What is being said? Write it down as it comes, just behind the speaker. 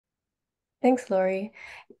Thanks, Lori.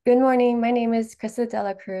 Good morning. My name is Krista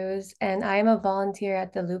Dela Cruz, and I am a volunteer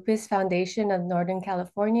at the Lupus Foundation of Northern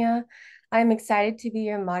California. I'm excited to be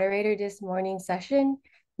your moderator this morning session.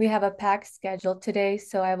 We have a packed schedule today,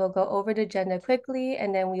 so I will go over the agenda quickly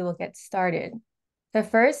and then we will get started. The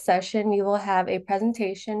first session, we will have a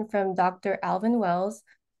presentation from Dr. Alvin Wells,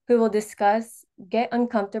 who will discuss Get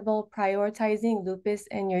Uncomfortable Prioritizing Lupus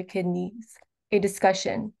and Your Kidneys, a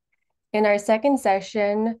discussion. In our second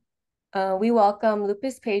session, we welcome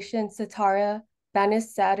lupus patient Setareh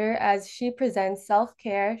Banisadr as she presents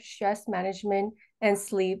self-care, stress management, and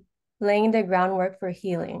sleep, laying the groundwork for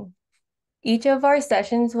healing. Each of our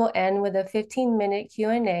sessions will end with a 15-minute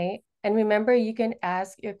Q&A, and remember you can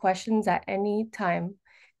ask your questions at any time.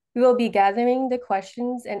 We will be gathering the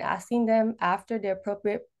questions and asking them after the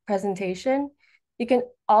appropriate presentation. You can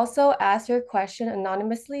also ask your question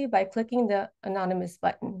anonymously by clicking the anonymous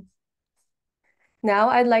button. Now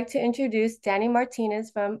I'd like to introduce Danny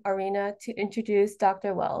Martinez from Arena to introduce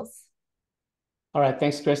Dr. Wells. All right,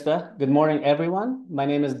 thanks, Krista. Good morning, everyone. My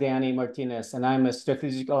name is Danny Martinez, and I'm a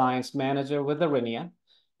Strategic Alliance Manager with Arena.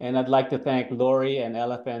 And I'd like to thank Lori and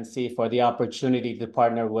LFNC for the opportunity to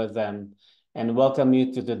partner with them and welcome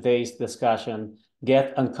you to today's discussion,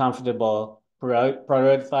 Get Uncomfortable,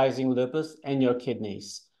 Prioritizing Lupus and Your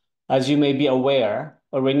Kidneys. As you may be aware,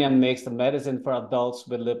 Arena makes the medicine for adults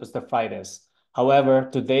with lupus nephritis. However,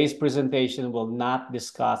 today's presentation will not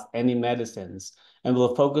discuss any medicines and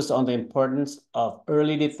will focus on the importance of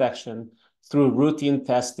early detection through routine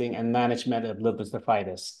testing and management of lupus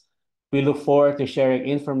nephritis. We look forward to sharing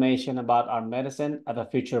information about our medicine at a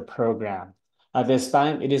future program. At this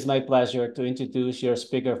time, it is my pleasure to introduce your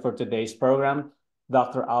speaker for today's program,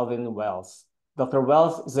 Dr. Alvin Wells. Dr.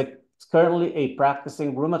 Wells is currently a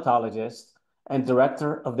practicing rheumatologist and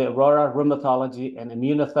director of the Aurora Rheumatology and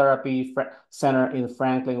Immunotherapy Center in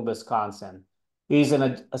Franklin, Wisconsin. He is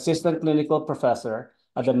an assistant clinical professor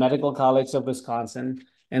at the Medical College of Wisconsin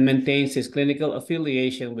and maintains his clinical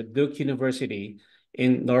affiliation with Duke University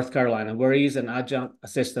in North Carolina, where he is an adjunct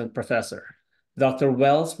assistant professor. Dr.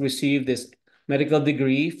 Wells received his medical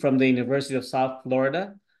degree from the University of South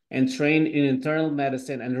Florida and trained in internal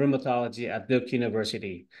medicine and rheumatology at Duke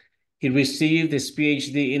University. He received his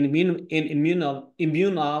PhD in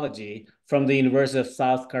immunology from the University of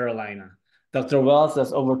South Carolina. Dr. Wells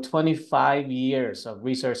has over 25 years of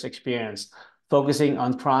research experience focusing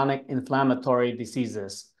on chronic inflammatory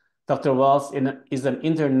diseases. Dr. Wells is an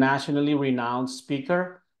internationally renowned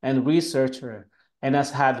speaker and researcher and has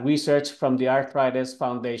had research from the Arthritis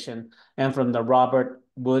Foundation and from the Robert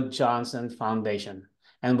Wood Johnson Foundation.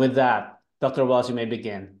 And with that, Dr. Wells, you may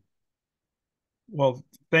begin. Well,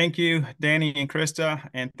 thank you, Danny and Krista,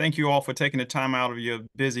 and thank you all for taking the time out of your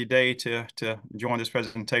busy day to join this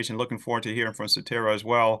presentation. Looking forward to hearing from Setareh as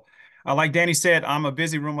well. Like Danny said, I'm a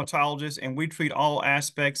busy rheumatologist, and we treat all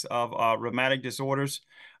aspects of rheumatic disorders,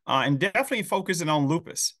 and definitely focusing on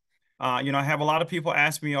lupus. I have a lot of people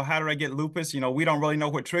ask me, how did I get lupus? We don't really know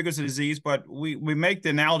what triggers the disease, but we make the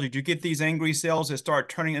analogy. You get these angry cells that start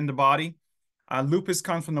turning in the body. Lupus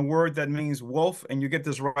comes from the word that means wolf, and you get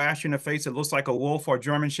this rash in the face that looks like a wolf or a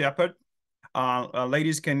German shepherd.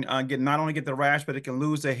 Ladies can not only get the rash, but it can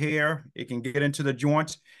lose the hair, it can get into the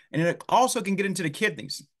joints, and it also can get into the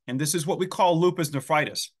kidneys. And this is what we call lupus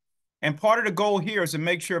nephritis. And part of the goal here is to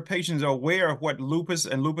make sure patients are aware of what lupus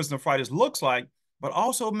and lupus nephritis looks like, but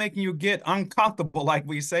also making you get uncomfortable, like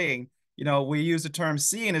we're saying. We use the term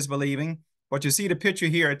seeing is believing, but you see the picture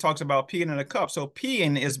here, it talks about peeing in a cup. So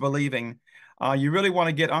peeing is believing. You really want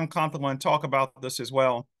to get uncomfortable and talk about this as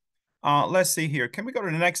well. Let's see here. Can we go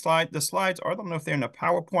to the next slide? The slides, I don't know if they're in the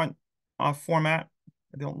PowerPoint format.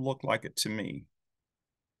 They don't look like it to me.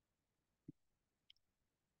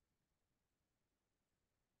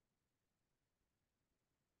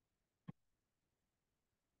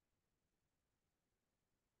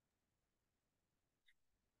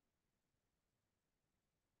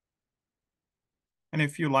 And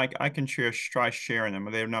if you like, I can try sharing them.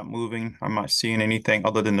 They're not moving. I'm not seeing anything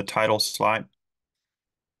other than the title slide.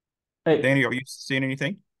 Hey. Danny, are you seeing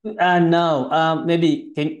anything? No.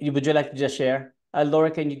 Maybe would you like to just share? Laura,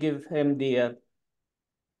 can you give him the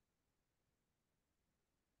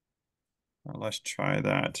Let's try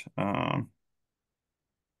that.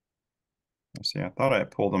 Let's see, I thought I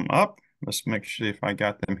pulled them up. Let's make sure if I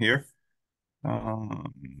got them here.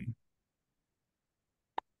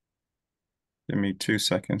 Give me 2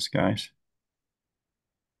 seconds, guys.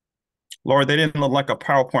 Laura, they didn't look like a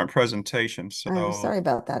PowerPoint presentation, so. I'm sorry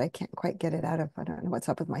about that. I can't quite get it out of, I don't know what's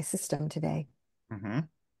up with my system today.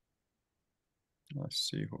 Let's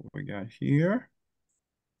see what we got here.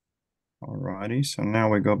 All righty, so now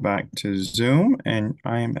we go back to Zoom and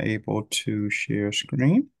I am able to share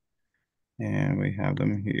screen and we have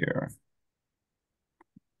them here.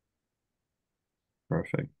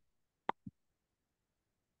 Perfect.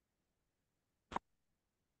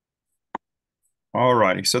 All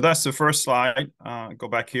righty, so that's the first slide. Go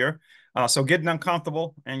back here. So getting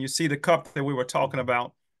uncomfortable, and you see the cup that we were talking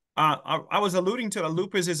about. I was alluding to the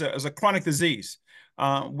lupus is a chronic disease.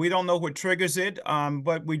 We don't know what triggers it,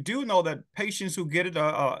 but we do know that patients who get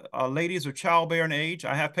it ladies of childbearing age.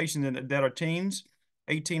 I have patients that are teens,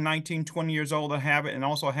 18, 19, 20 years old that have it and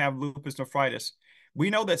also have lupus nephritis. We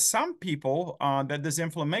know that some people that this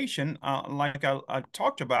inflammation, like I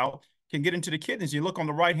talked about, can get into the kidneys. You look on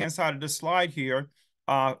the right-hand side of this slide here,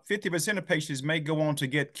 50% of patients may go on to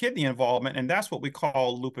get kidney involvement, and that's what we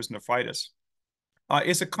call lupus nephritis.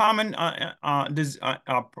 It's a common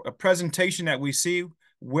presentation that we see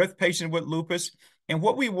with patients with lupus. And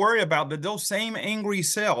what we worry about, that those same angry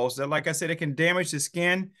cells that, like I said, it can damage the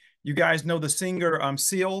skin. You guys know the Singer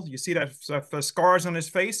seal. You see that the scars on his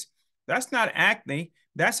face? That's not acne.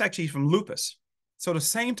 That's actually from lupus. So the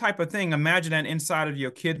same type of thing, imagine that inside of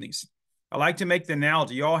your kidneys. I like to make the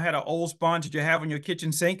analogy. You all had an old sponge that you have in your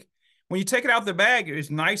kitchen sink. When you take it out of the bag, it's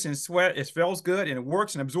nice and sweat. It smells good and it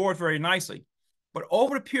works and absorbs very nicely. But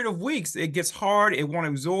over the period of weeks, it gets hard. It won't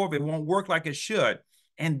absorb. It won't work like it should.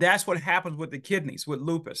 And that's what happens with the kidneys, with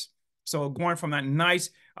lupus. So going from that nice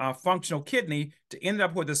functional kidney to end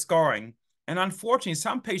up with the scarring. And unfortunately,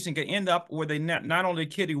 some patients can end up where they not only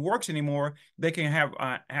the kidney works anymore, they can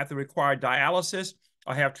have to require dialysis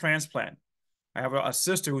or have transplant. I have a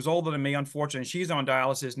sister who's older than me, unfortunately. She's on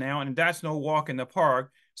dialysis now, and that's no walk in the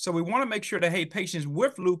park. So we want to make sure that, hey, patients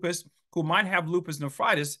with lupus who might have lupus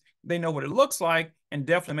nephritis, they know what it looks like, and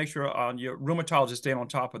definitely make sure your rheumatologist stay on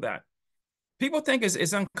top of that. People think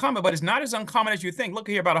it's uncommon, but it's not as uncommon as you think. Look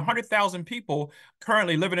here, about 100,000 people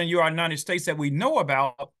currently living in the United States that we know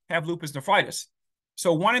about have lupus nephritis.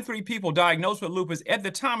 So 1 in 3 people diagnosed with lupus at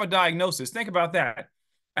the time of diagnosis. Think about that.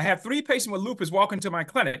 I have 3 patients with lupus walk into my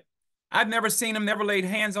clinic. I've never seen them, never laid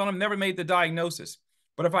hands on them, never made the diagnosis.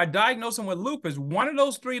 But if I diagnose them with lupus, one of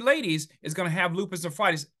those 3 ladies is going to have lupus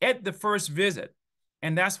nephritis at the first visit.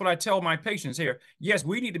 And that's what I tell my patients here. Yes,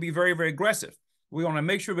 we need to be very, very aggressive. We want to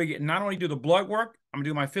make sure we get not only do the blood work, I'm going to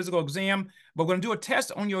do my physical exam, but we're going to do a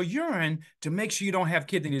test on your urine to make sure you don't have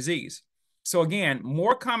kidney disease. So again,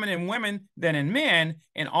 more common in women than in men,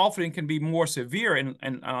 and often can be more severe in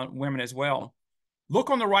women as well. Look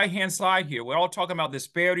on the right-hand side here. We're all talking about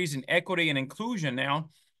disparities in equity and inclusion now.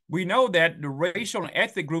 We know that the racial and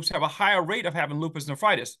ethnic groups have a higher rate of having lupus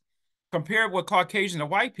nephritis. Compared with Caucasian and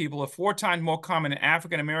white people, are 4 times more common in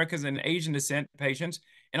African Americans and Asian descent patients,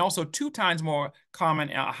 and also 2 times more common,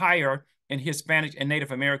 higher in Hispanic and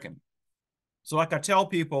Native American. So like I tell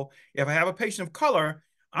people, if I have a patient of color,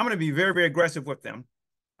 I'm going to be very, very aggressive with them.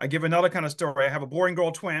 I give another kind of story. I have a boy and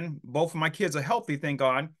girl twin. Both of my kids are healthy, thank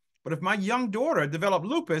God. But if my young daughter developed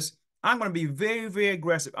lupus, I'm going to be very, very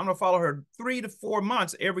aggressive. I'm going to follow her 3 to 4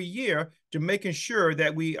 months every year to making sure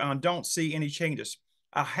that we don't see any changes.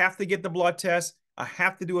 I have to get the blood test. I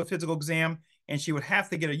have to do a physical exam, and she would have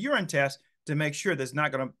to get a urine test to make sure that's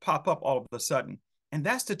not going to pop up all of a sudden. And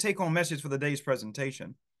that's the take-home message for the day's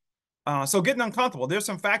presentation. So getting uncomfortable. There's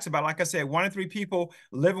some facts about it. Like I said, 1 in 3 people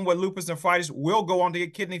living with lupus nephritis will go on to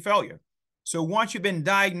get kidney failure. So once you've been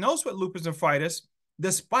diagnosed with lupus nephritis,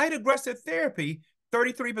 despite aggressive therapy,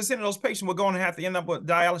 33% of those patients will go on and have to end up with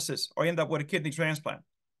dialysis or end up with a kidney transplant.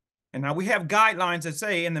 And now we have guidelines that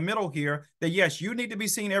say in the middle here that, yes, you need to be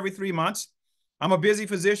seen every 3 months. I'm a busy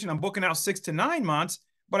physician. I'm booking out 6 to 9 months,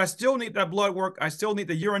 but I still need that blood work. I still need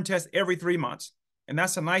the urine test every 3 months. And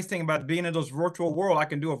that's a nice thing about being in this virtual world. I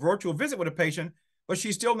can do a virtual visit with a patient, but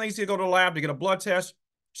she still needs to go to the lab to get a blood test.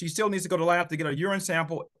 She still needs to go to the lab to get a urine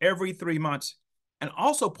sample every 3 months. And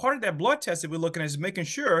also part of that blood test that we're looking at is making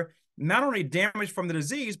sure not only damage from the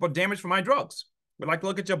disease, but damage from my drugs. We like to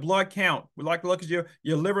look at your blood count. We like to look at your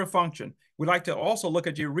liver function. We like to also look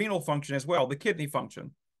at your renal function as well, the kidney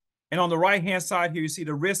function. And on the right-hand side here, you see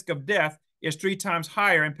the risk of death is 3 times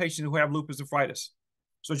higher in patients who have lupus nephritis.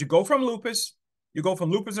 So as you go from lupus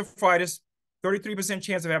nephritis, 33%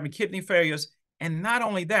 chance of having kidney failures, and not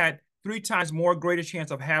only that, 3 times more greater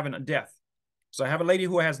chance of having a death. So I have a lady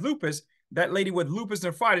who has lupus. That lady with lupus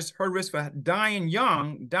nephritis, her risk for dying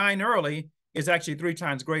young, dying early, is actually 3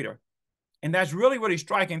 times greater. And that's really, really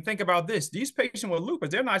striking. Think about this. These patients with lupus,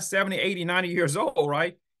 they're not 70, 80, 90 years old,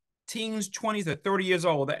 right? Teens, 20s to 30 years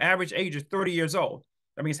old. The average age is 30 years old.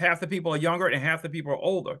 That means half the people are younger and half the people are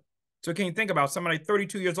older. So can you think about somebody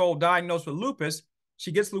 32 years old diagnosed with lupus,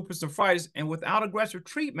 she gets lupus nephritis, and without aggressive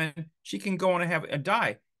treatment, she can go on and have a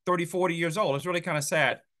die. 30, 40 years old. It's really kind of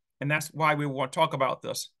sad. And that's why we want to talk about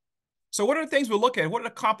this. So what are the things we look at? What are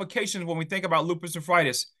the complications when we think about lupus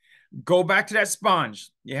nephritis? Go back to that sponge.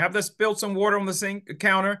 You have to spill some water on the sink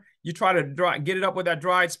counter. You try to get it up with that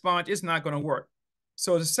dried sponge. It's not going to work.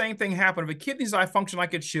 So the same thing happened. If a kidney's not function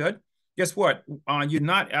like it should, guess what? You're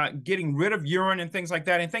not getting rid of urine and things like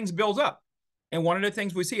that, and things build up. And one of the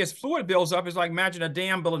things we see as fluid builds up is like, imagine a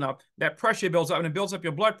dam building up. That pressure builds up, and it builds up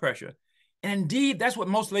your blood pressure. And indeed, that's what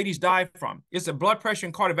most ladies die from. It's the blood pressure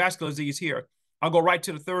and cardiovascular disease here. I'll go right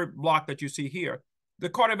to the third block that you see here. The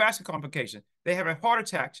cardiovascular complication. They have heart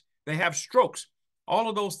attacks. They have strokes. All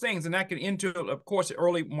of those things, and that can into, of course,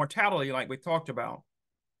 early mortality like we talked about.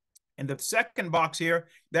 And the second box here,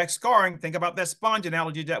 that scarring, think about that sponge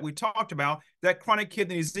analogy that we talked about, that chronic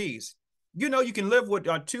kidney disease. You know, you can live with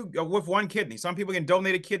with one kidney. Some people can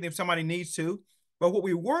donate a kidney if somebody needs to. But what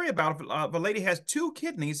we worry about, if a lady has 2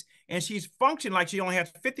 kidneys and she's functioning like she only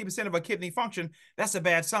has 50% of her kidney function, that's a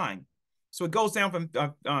bad sign. So it goes down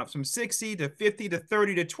from 60 to 50 to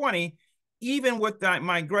 30 to 20, even with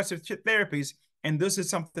my aggressive therapies. And this is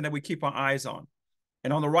something that we keep our eyes on.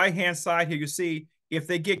 And on the right-hand side here, you see, if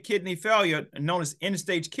they get kidney failure, known as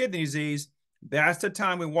end-stage kidney disease, that's the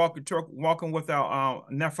time we walking with our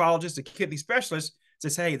nephrologist, a kidney specialist, to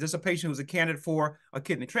say, hey, is this a patient who's a candidate for a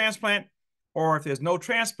kidney transplant? Or if there's no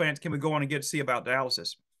transplant, can we go on and get to see about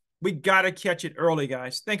dialysis? We got to catch it early,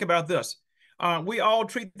 guys. Think about this. We all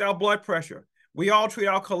treat our blood pressure. We all treat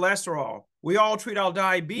our cholesterol. We all treat our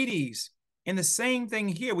diabetes. And the same thing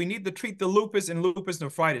here, we need to treat the lupus and lupus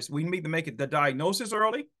nephritis. We need to make the diagnosis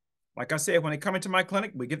early. Like I said, when they come into my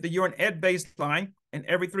clinic, we get the urine at baseline, and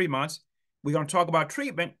every 3 months, we're going to talk about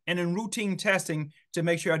treatment and then routine testing to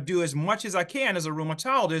make sure I do as much as I can as a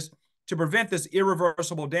rheumatologist to prevent this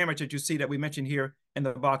irreversible damage that you see that we mentioned here in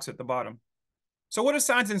the box at the bottom. So what are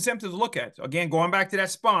signs and symptoms to look at? Again, going back to that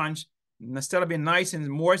sponge, instead of being nice and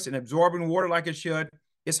moist and absorbing water like it should,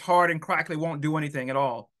 it's hard and crackly, won't do anything at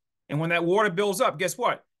all. And when that water builds up, guess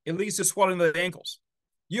what? It leads to swelling of the ankles.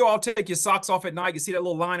 You all take your socks off at night. You see that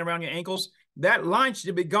little line around your ankles? That line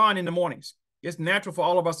should be gone in the mornings. It's natural for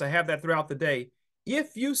all of us to have that throughout the day.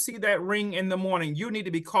 If you see that ring in the morning, you need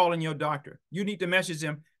to be calling your doctor. You need to message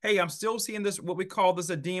them, hey, I'm still seeing this, what we call this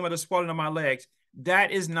edema, the swelling of my legs.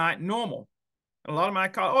 That is not normal. A lot of my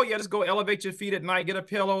call, oh yeah, just go elevate your feet at night, get a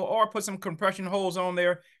pillow, or put some compression holes on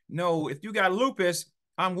there. No, if you got lupus,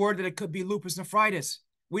 I'm worried that it could be lupus nephritis.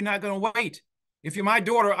 We're not going to wait. If you're my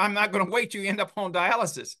daughter, I'm not going to wait. You end up on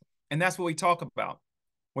dialysis. And that's what we talk about.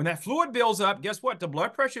 When that fluid builds up, guess what? The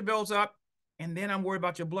blood pressure builds up. And then I'm worried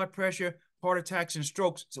about your blood pressure, heart attacks, and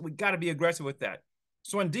strokes. So we got to be aggressive with that.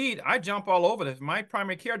 So indeed, I jump all over this. My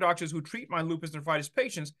primary care doctors who treat my lupus nephritis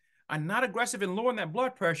patients are not aggressive in lowering that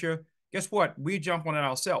blood pressure. Guess what? We jump on it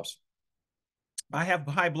ourselves. I have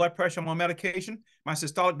high blood pressure. I'm on medication. My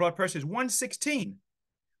systolic blood pressure is 116.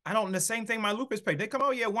 I don't, the same thing my lupus patient. They come,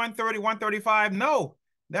 oh yeah, 130, 135. No,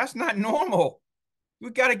 that's not normal. We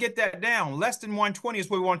got to get that down. Less than 120 is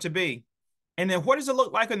where we want to be. And then what does it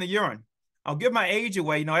look like in the urine? I'll give my age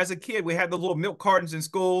away. You know, as a kid, we had the little milk cartons in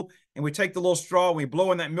school, and we take the little straw, and we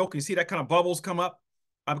blow in that milk, and you see that kind of bubbles come up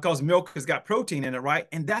because milk has got protein in it, right?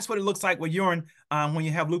 And that's what it looks like with urine when you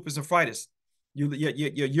have lupus nephritis. You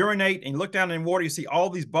urinate and you look down in the water, you see all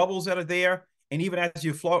these bubbles that are there, and even as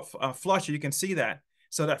you flush it, you can see that.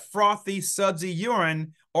 So that frothy, sudsy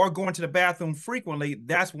urine or going to the bathroom frequently,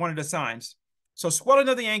 that's one of the signs. So swelling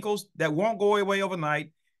of the ankles that won't go away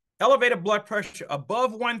overnight, elevated blood pressure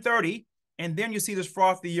above 130, and then you see this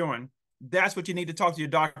frothy urine. That's what you need to talk to your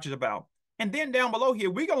doctors about. And then down below here,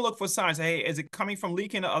 we're going to look for signs. Hey, is it coming from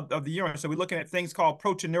leaking of the urine? So we're looking at things called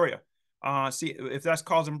proteinuria. See if that's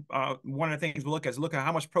causing one of the things we look at is look at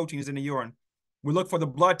how much protein is in the urine. We look for the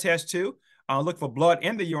blood test too. Look for blood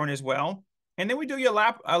in the urine as well. And then we do your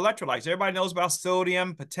electrolytes. Everybody knows about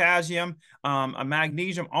sodium, potassium,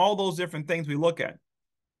 magnesium, all those different things we look at.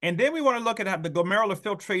 And then we want to look at the glomerular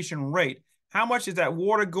filtration rate. How much is that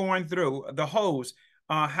water going through the hose?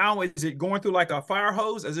 How is it going through like a fire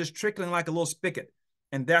hose? Is it trickling like a little spigot?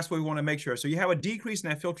 And that's what we want to make sure. So you have a decrease in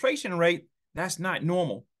that filtration rate. That's not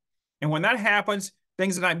normal. And when that happens,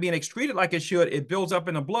 things are not being excreted like it should. It builds up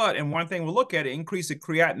in the blood. And one thing we'll look at, it increases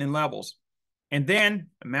creatinine levels. And then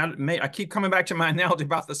I keep coming back to my analogy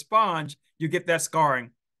about the sponge. You get that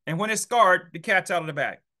scarring. And when it's scarred, the cat's out of the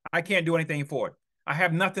bag. I can't do anything for it. I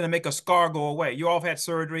have nothing to make a scar go away. You all have had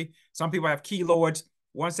surgery. Some people have keloids.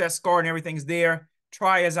 Once that scar and everything's there,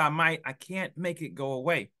 try as I might, I can't make it go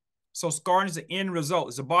away. So scarring is the end result.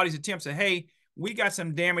 It's the body's attempt to say, hey, we got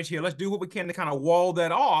some damage here. Let's do what we can to kind of wall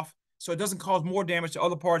that off so it doesn't cause more damage to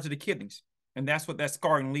other parts of the kidneys. And that's what that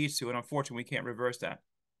scarring leads to. And unfortunately, we can't reverse that.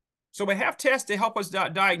 So we have tests to help us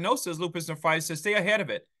diagnose this lupus nephritis to stay ahead of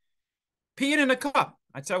it. Peeing in a cup.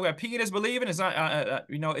 I tell you, peeing is believing. It's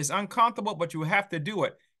it's uncomfortable, but you have to do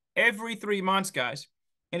it every 3 months, guys.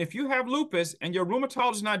 And if you have lupus and your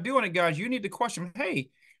rheumatologist is not doing it, guys, you need to question, hey,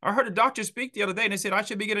 I heard a doctor speak the other day and they said I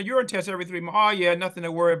should be getting a urine test every 3 months. Oh, yeah, nothing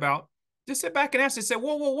to worry about. Just sit back and ask and say,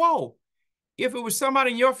 whoa, whoa, whoa. If it was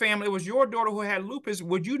somebody in your family, it was your daughter who had lupus,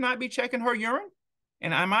 would you not be checking her urine?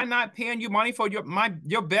 And am I not paying you money for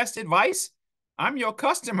your best advice? I'm your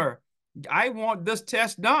customer. I want this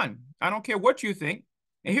test done. I don't care what you think.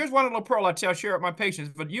 And here's one little pearl share with my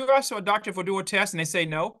patients. But you ask a doctor for do a test and they say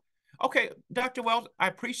no. Okay, Dr. Wells, I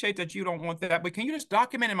appreciate that you don't want that, but can you just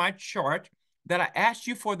document in my chart that I asked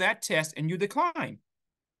you for that test and you decline?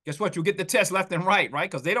 Guess what? You get the test left and right, right?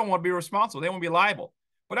 Because they don't want to be responsible. They want to be liable.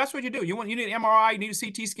 But that's what you do. You need an MRI, you need a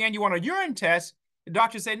CT scan, you want a urine test. The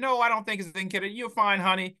doctor say, no, I don't think it's indicated. You're fine,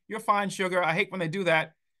 honey. You're fine, sugar. I hate when they do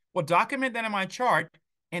that. Well, document that in my chart,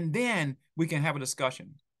 and then we can have a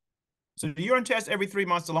discussion. So the urine test every 3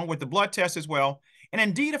 months, along with the blood test as well. And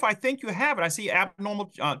indeed, if I think you have it, I see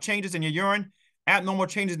abnormal changes in your urine, abnormal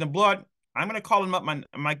changes in the blood, I'm going to call them up,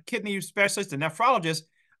 my kidney specialist, the nephrologist.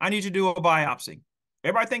 I need to do a biopsy.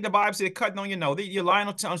 Everybody think the biopsy is cutting on your nose. You're lying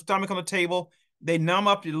on stomach on the table. They numb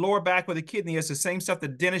up your lower back where the kidney is, the same stuff the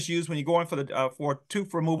dentists use when you're going for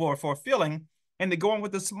tooth removal or for filling. And they go in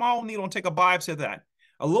with a small needle and take a biopsy of that.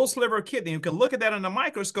 A little sliver of kidney. You can look at that in a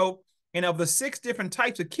microscope. And of the 6 different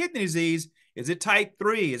types of kidney disease, is it type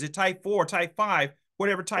 3? Is it type 4, type 5,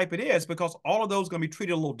 whatever type it is, because all of those are going to be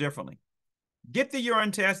treated a little differently. Get the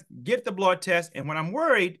urine test, get the blood test, and when I'm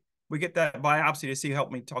worried, we get that biopsy to see,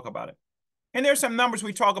 help me talk about it. And there's some numbers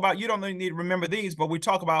we talk about. You don't need to remember these, but we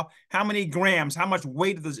talk about how many grams, how much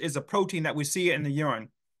weight is a protein that we see in the urine.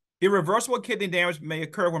 Irreversible kidney damage may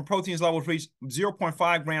occur when protein levels reach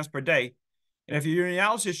 0.5 grams per day. And if your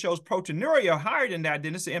urinalysis shows proteinuria higher than that,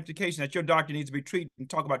 then it's an implication that your doctor needs to be treated and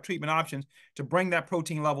talk about treatment options to bring that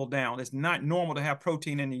protein level down. It's not normal to have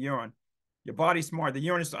protein in the urine. Your body's smart. The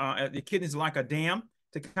urine is, the kidneys are like a dam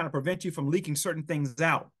to kind of prevent you from leaking certain things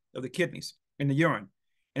out of the kidneys in the urine.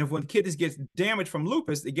 And when the kidneys get damaged from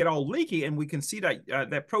lupus, they get all leaky, and we can see that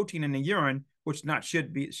that protein in the urine, which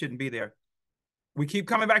shouldn't be there. We keep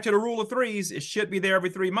coming back to the rule of threes. It should be there every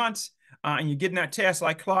 3 months, and you're getting that test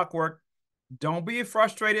like clockwork. Don't be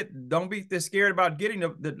frustrated. Don't be scared about getting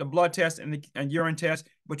the blood test and the urine test,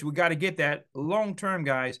 but we got to get that long-term,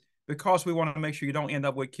 guys, because we want to make sure you don't end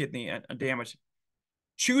up with kidney damage.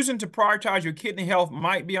 Choosing to prioritize your kidney health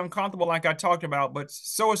might be uncomfortable, like I talked about, but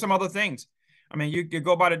so are some other things. I mean, you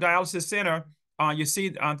go by the dialysis center, you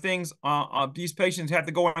see things, these patients have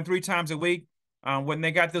to go in 3 times a week. When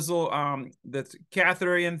they got this little the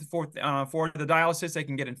catheter in for the dialysis, they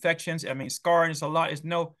can get infections. I mean, scarring is a lot. It's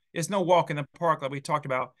no walk in the park like we talked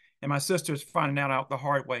about. And my sister's finding that out the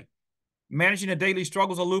hard way. Managing the daily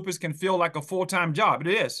struggles of lupus can feel like a full-time job.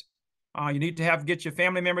 It is. You need to get your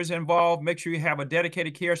family members involved. Make sure you have a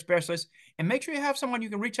dedicated care specialist, and make sure you have someone you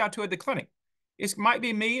can reach out to at the clinic. It might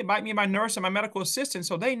be me, it might be my nurse and my medical assistant,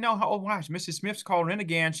 so they know how, oh gosh, Mrs. Smith's calling in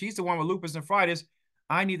again. She's the one with lupus nephritis.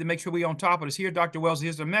 I need to make sure we're on top of this. Here, Dr. Wells,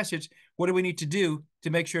 here's the message. What do we need to do to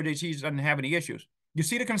make sure that she doesn't have any issues? You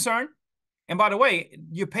see the concern? And by the way,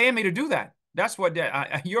 you're paying me to do that. That's what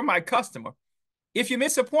you're my customer. If you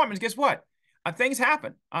miss appointments, guess what? Things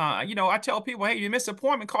happen. I tell people, hey, you miss an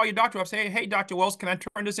appointment, call your doctor up, say, hey, Dr. Wells, can I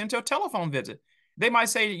turn this into a telephone visit? They might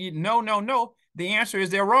say, no, no, no. The answer is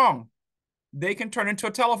they're wrong. They can turn into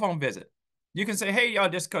a telephone visit. You can say, hey,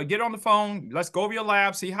 just get on the phone. Let's go over your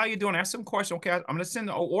lab, see how you're doing, ask some questions. Okay, I'm going to send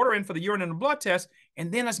an order in for the urine and the blood test,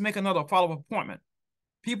 and then let's make another follow-up appointment.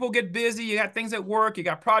 People get busy. You got things at work. You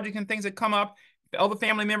got projects and things that come up. Other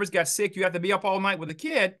family members got sick. You have to be up all night with a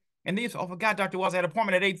kid. And these, oh, God, Dr. Wells, I had an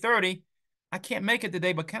appointment at 8:30. I can't make it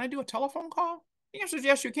today, but can I do a telephone call? The answer is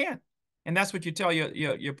yes, you can. And that's what you tell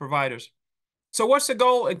your providers. So what's the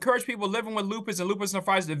goal? Encourage people living with lupus and lupus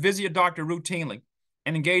nephritis to visit your doctor routinely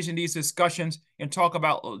and engage in these discussions and talk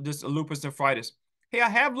about this lupus nephritis. Hey, I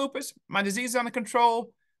have lupus. My disease is under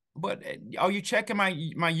control, but are you checking my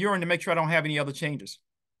urine to make sure I don't have any other changes?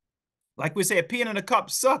 Like we say, peeing in a cup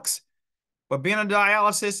sucks, but being on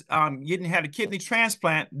dialysis, getting had a kidney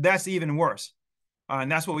transplant, that's even worse. And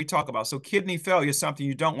that's what we talk about. So kidney failure is something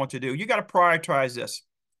you don't want to do. You got to prioritize this.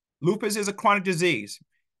 Lupus is a chronic disease.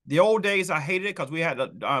 The old days, I hated it because we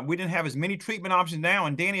didn't have as many treatment options now.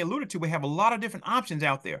 And Danny alluded to, we have a lot of different options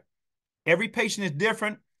out there. Every patient is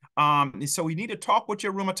different. So we need to talk with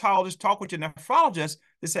your rheumatologist, talk with your nephrologist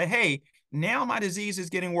to say, hey, now my disease is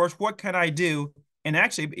getting worse. What can I do? And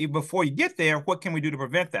actually, before you get there, what can we do to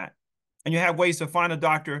prevent that? And you have ways to find a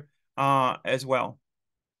doctor as well.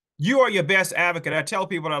 You are your best advocate. I tell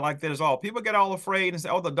people that like this all. People get all afraid and say,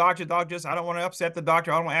 oh, the doctor, I don't want to upset the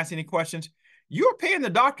doctor. I don't want to ask any questions. You're paying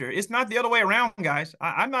the doctor. It's not the other way around, guys.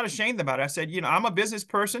 I'm not ashamed about it. I said, I'm a business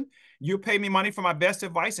person. You pay me money for my best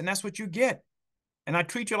advice, and that's what you get. And I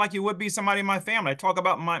treat you like you would be somebody in my family. I talk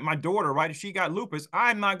about my daughter, right? If she got lupus,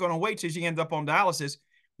 I'm not going to wait till she ends up on dialysis.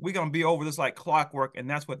 We're going to be over this like clockwork, and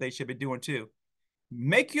that's what they should be doing too.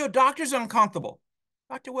 Make your doctors uncomfortable.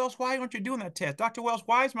 Dr. Wells, why aren't you doing that test? Dr. Wells,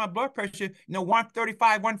 why is my blood pressure,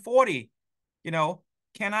 135, 140?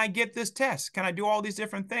 Can I get this test? Can I do all these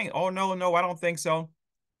different things? Oh, no, I don't think so.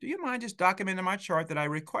 Do you mind just documenting my chart that I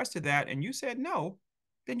requested that and you said no?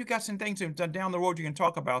 Then you got some things down the road you can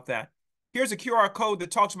talk about that. Here's a QR code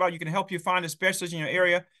that talks about you can help you find a specialist in your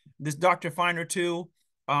area. This Dr. Finder tool,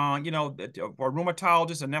 or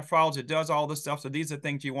rheumatologist, a nephrologist that does all this stuff. So these are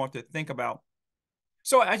things you want to think about.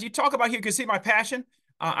 So as you talk about here, you can see my passion.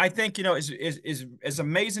 I think, it's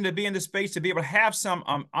amazing to be in this space, to be able to have some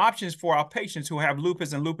options for our patients who have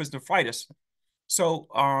lupus and lupus nephritis. So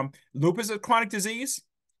lupus is a chronic disease.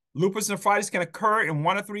 Lupus nephritis can occur in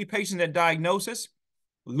 1 of 3 patients at diagnosis.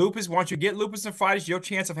 Lupus, once you get lupus nephritis, your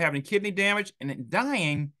chance of having kidney damage and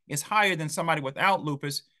dying is higher than somebody without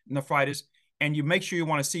lupus nephritis. And you make sure you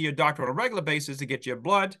want to see your doctor on a regular basis to get your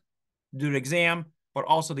blood, do the exam, but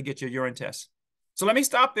also to get your urine test. So let me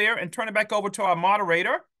stop there and turn it back over to our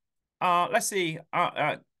moderator. Let's see.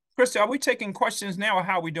 Krista, are we taking questions now, or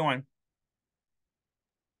how are we doing?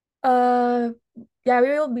 Yeah, we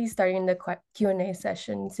will be starting the Q&A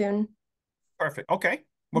session soon. Perfect. Okay.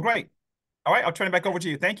 Well, great. All right, I'll turn it back over to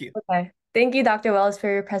you. Thank you. Okay. Thank you, Dr. Wells,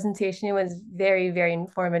 for your presentation. It was very, very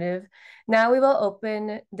informative. Now we will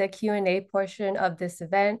open the Q&A portion of this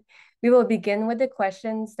event. We will begin with the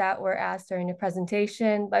questions that were asked during the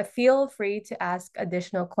presentation, but feel free to ask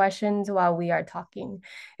additional questions while we are talking.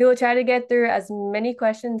 We will try to get through as many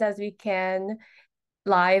questions as we can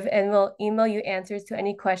live, and we'll email you answers to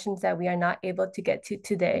any questions that we are not able to get to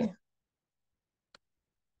today.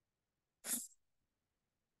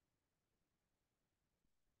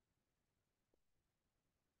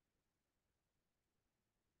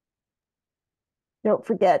 Don't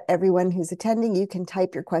forget, everyone who's attending, you can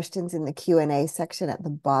type your questions in the Q&A section at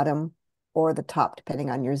the bottom or the top,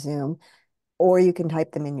 depending on your Zoom, or you can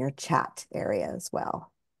type them in your chat area as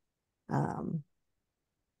well.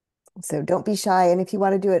 So don't be shy. And if you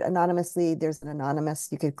want to do it anonymously, there's an anonymous,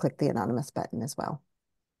 you could click the anonymous button as well.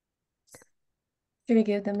 Should we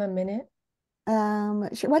give them a minute?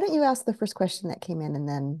 Sure. Why don't you ask the first question that came in and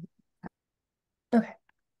then. Okay.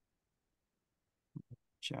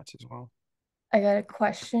 Chats as well. I got a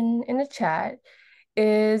question in the chat.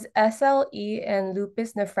 Is SLE and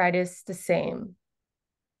lupus nephritis the same?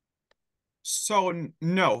 So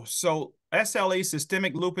no. So SLE,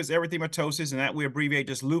 systemic lupus erythematosus, and that we abbreviate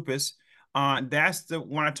just lupus. That's the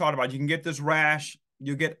one I talked about. You can get this rash.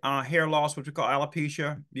 You get hair loss, which we call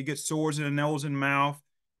alopecia. You get sores in the nose and mouth.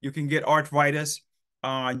 You can get arthritis.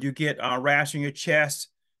 You get rash in your chest.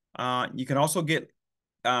 You can also get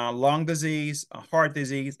lung disease, heart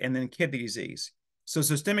disease, and then kidney disease. So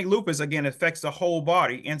systemic lupus, again, affects the whole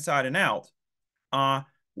body inside and out.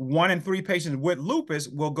 1 in 3 patients with lupus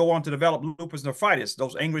will go on to develop lupus nephritis,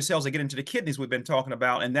 those angry cells that get into the kidneys we've been talking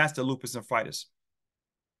about, and that's the lupus nephritis.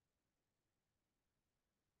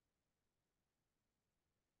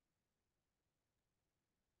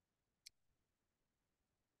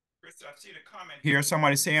 I see the comment here.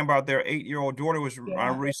 Somebody saying about their 8-year-old daughter was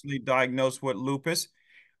recently diagnosed with lupus.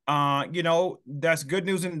 That's good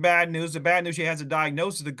news and bad news. The bad news, she has a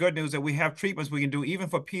diagnosis. The good news that we have treatments we can do even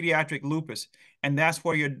for pediatric lupus. And that's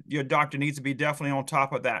where your doctor needs to be definitely on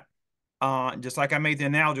top of that. Just like I made the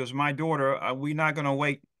analogy with my daughter, we're not going to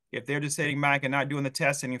wait. If they're just sitting back and not doing the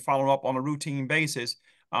testing and following up on a routine basis,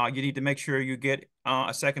 you need to make sure you get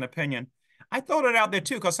a second opinion. I throw that out there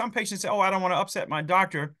too, because some patients say, oh, I don't want to upset my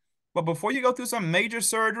doctor. But before you go through some major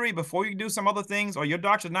surgery, before you do some other things, or your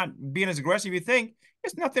doctor's not being as aggressive you think,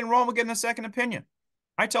 there's nothing wrong with getting a second opinion.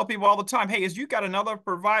 I tell people all the time, hey, you got another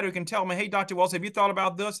provider who can tell me, hey, Dr. Wells, have you thought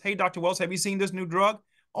about this? Hey, Dr. Wells, have you seen this new drug?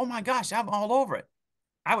 Oh my gosh, I'm all over it.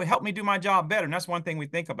 I would help me do my job better. And that's one thing we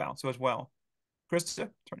think about. So as well. Krista?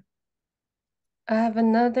 I have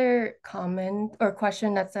another comment or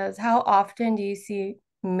question that says, how often do you see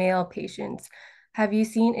male patients? Have you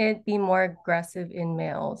seen it be more aggressive in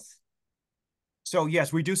males? So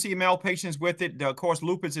yes, we do see male patients with it. Of course,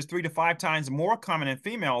 lupus is 3 to 5 times more common in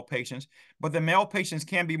female patients, but the male patients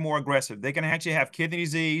can be more aggressive. They can actually have kidney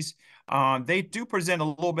disease. They do present a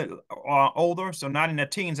little bit older, so not in their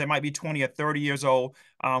teens. They might be 20 or 30 years old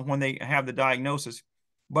when they have the diagnosis.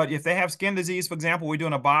 But if they have skin disease, for example, we're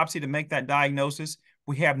doing a biopsy to make that diagnosis.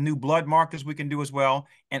 We have new blood markers we can do as well.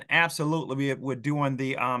 And absolutely, we're doing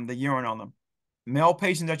the urine on them. Male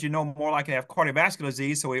patients that you know more likely to have cardiovascular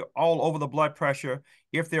disease, so we're all over the blood pressure.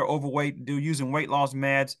 If they're overweight, using weight loss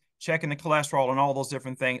meds, checking the cholesterol and all those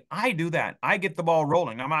different things. I do that. I get the ball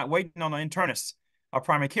rolling. I'm not waiting on an internist, a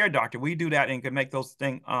primary care doctor. We do that and can make those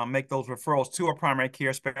referrals to a primary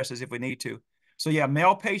care specialist if we need to. So yeah,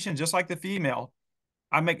 male patients, just like the female,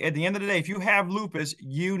 at the end of the day, if you have lupus,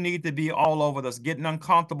 you need to be all over this, getting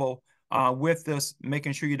uncomfortable with this,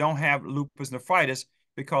 making sure you don't have lupus nephritis,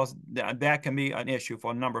 because that can be an issue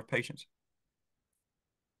for a number of patients.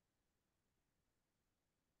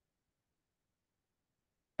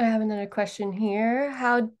 I have another question here.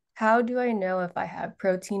 How do I know if I have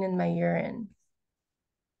protein in my urine?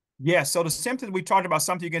 Yeah, so the symptoms we talked about,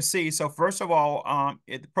 something you can see. So first of all,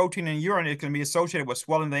 protein in urine, it can be associated with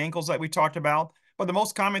swelling of the ankles that we talked about. But the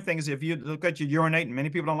most common thing is if you look at your urinate, and many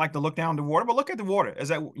people don't like to look down the water, but look at the water. As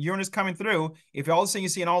that urine is coming through, if all of a sudden you're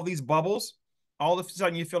seeing all these bubbles, all of a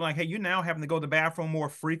sudden you feel like, hey, you're now having to go to the bathroom more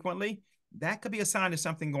frequently, that could be a sign of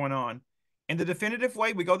something going on. In the definitive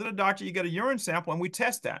way, we go to the doctor, you get a urine sample, and we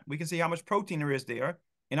test that. We can see how much protein there is there,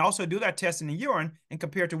 and also do that test in the urine and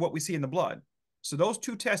compare it to what we see in the blood. So those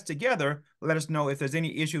two tests together let us know if there's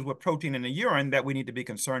any issues with protein in the urine that we need to be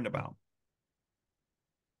concerned about.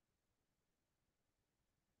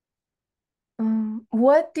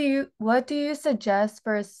 What do you suggest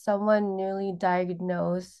for someone newly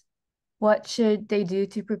diagnosed? What should they do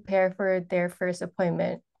to prepare for their first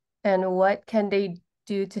appointment? And what can they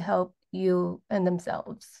do to help you and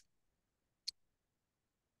themselves?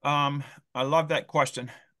 I love that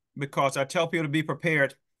question because I tell people to be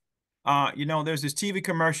prepared. There's this TV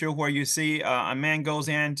commercial where you see a man goes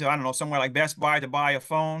into, I don't know, somewhere like Best Buy to buy a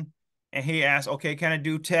phone. And he asks, okay, can I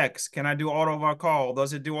do text? Can I do auto call?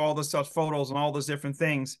 Does it do all this stuff, photos and all those different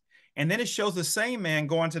things? And then it shows the same man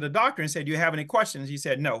going to the doctor and said, do you have any questions? He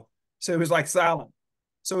said, no. So he was like silent.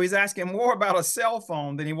 So he's asking more about a cell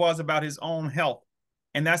phone than he was about his own health.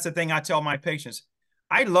 And that's the thing I tell my patients.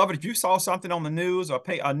 I love it if you saw something on the news or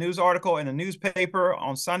a news article in a newspaper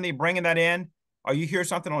on Sunday, bringing that in, or you hear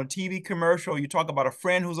something on a TV commercial, you talk about a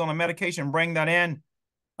friend who's on a medication, bring that in.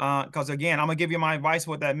 Because again, I'm gonna give you my advice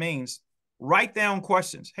what that means. Write down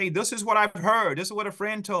questions. Hey, this is what I've heard. This is what a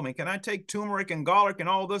friend told me. Can I take turmeric and garlic and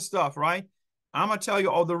all this stuff, right? I'm gonna tell you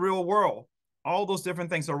all the real world, all those different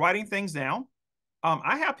things. So writing things down.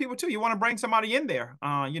 I have people too. You want to bring somebody in there.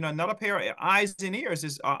 Another pair of eyes and ears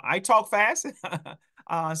is I talk fast.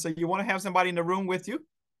 So you want to have somebody in the room with you,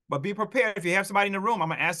 but be prepared. If you have somebody in the room, I'm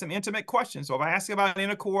gonna ask them intimate questions. So if I ask about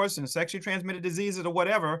intercourse and sexually transmitted diseases or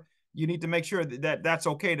whatever, you need to make sure that that's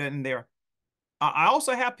okay in there. I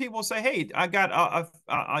also have people say, hey, I got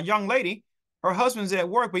a young lady, her husband's at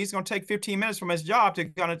work, but he's going to take 15 minutes from his job to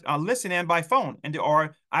kind of listen in by phone.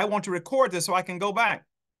 Or I want to record this so I can go back.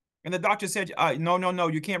 And the doctor said, no,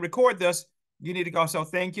 you can't record this. You need to go. So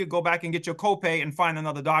thank you. Go back and get your copay and find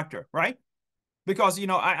another doctor, right? Because,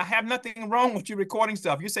 I have nothing wrong with you recording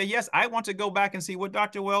stuff. You say, yes, I want to go back and see what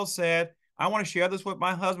Dr. Wells said. I want to share this with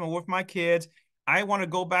my husband, with my kids. I want to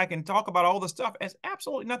go back and talk about all the stuff. There's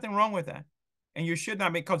absolutely nothing wrong with that. And you should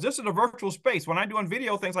not, because this is a virtual space. When I'm doing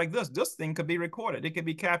video things like this thing could be recorded. It could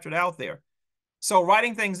be captured out there. So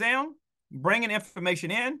writing things down, bringing information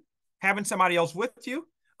in, having somebody else with you,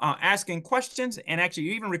 asking questions, and actually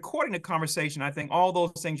even recording the conversation. I think all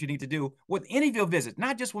those things you need to do with any of your visits,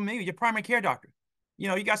 not just with me, your primary care doctor.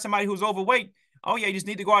 You got somebody who's overweight. Oh yeah, you just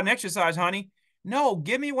need to go out and exercise, honey. No,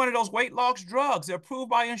 give me one of those weight loss drugs. They're approved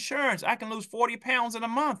by insurance. I can lose 40 pounds in a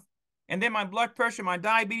month. And then my blood pressure, my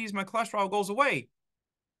diabetes, my cholesterol goes away.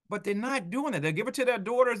 But they're not doing it. They give it to their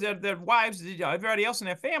daughters, their wives, everybody else in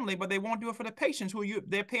their family, but they won't do it for the patients who you're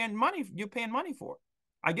paying money for.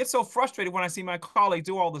 I get so frustrated when I see my colleagues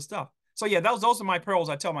do all this stuff. So yeah, those are my pearls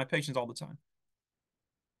I tell my patients all the time.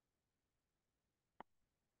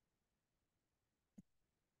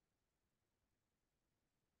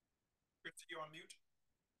 Krista, you're on mute.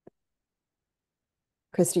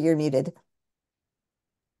 Krista, you're muted.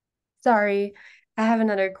 Sorry, I have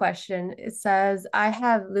another question. It says, I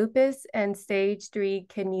have lupus and stage 3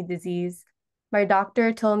 kidney disease. My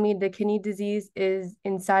doctor told me the kidney disease is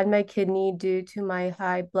inside my kidney due to my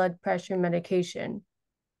high blood pressure medication.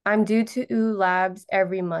 I'm due to labs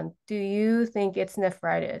every month. Do you think it's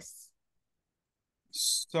nephritis?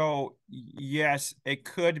 So yes, it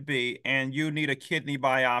could be, and you need a kidney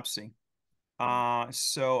biopsy.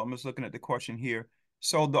 So I'm just looking at the question here.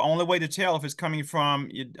 So the only way to tell if it's coming from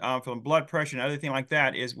blood pressure and everything like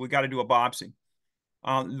that is we got to do a biopsy.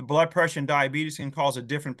 The blood pressure and diabetes can cause a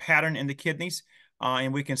different pattern in the kidneys,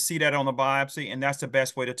 and we can see that on the biopsy, and that's the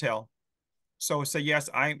best way to tell. So say, yes,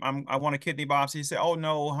 I want a kidney biopsy. You say, oh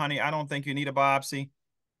no, honey, I don't think you need a biopsy.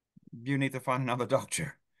 You need to find another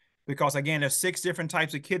doctor. Because again, there's 6 different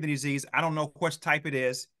types of kidney disease. I don't know which type it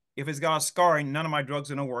is. If it's got a scarring, none of my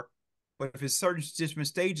drugs are going to work. But if it's certain different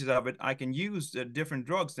stages of it, I can use the different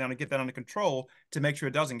drugs now to get that under control to make sure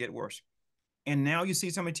it doesn't get worse. And now you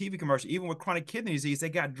see some of the TV commercials, even with chronic kidney disease, they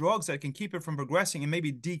got drugs that can keep it from progressing and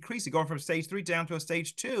maybe decrease it, going from stage 3 down to a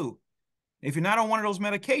stage 2. If you're not on one of those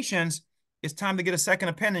medications, it's time to get a second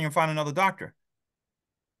opinion and find another doctor.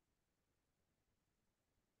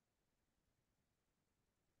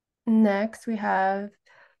 Next, we have,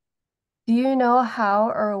 do you know how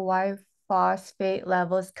or why phosphate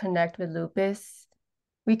levels connect with lupus?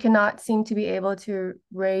 We cannot seem to be able to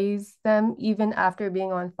raise them even after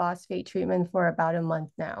being on phosphate treatment for about a month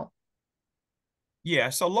now. Yeah,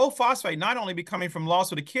 so low phosphate not only be coming from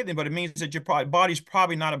loss of the kidney, but it means that your body's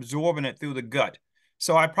probably not absorbing it through the gut.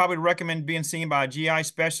 So I probably recommend being seen by a GI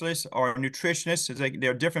specialist or a nutritionist. There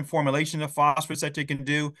are different formulations of phosphorus that you can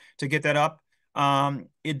do to get that up.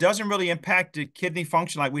 It doesn't really impact the kidney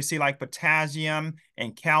function like we see like potassium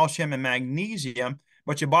and calcium and magnesium,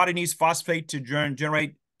 but your body needs phosphate to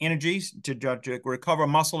generate energies to recover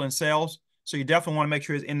muscle and cells. So you definitely want to make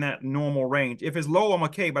sure it's in that normal range. If it's low, I'm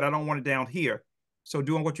okay, but I don't want it down here. So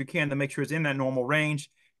doing what you can to make sure it's in that normal range,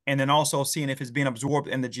 and then also seeing if it's being absorbed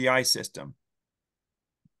in the GI system.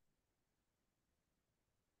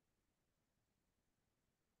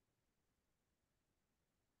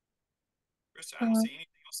 Chris, I don't see anything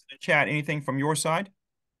else in the chat. Anything from your side?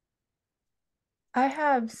 I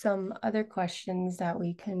have some other questions that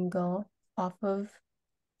we can go off of.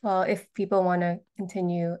 Well, if people want to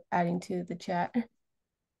continue adding to the chat.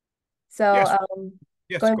 So, Yes.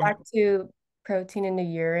 Yes, going go ahead. back to protein in the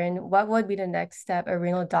urine, what would be the next step a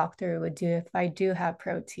renal doctor would do if I do have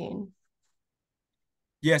protein?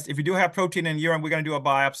 Yes, if you do have protein in urine, we're going to do a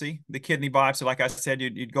biopsy, the kidney biopsy. Like I said,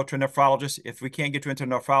 you'd go to a nephrologist. If we can't get you into a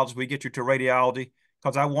nephrologist, we get you to radiology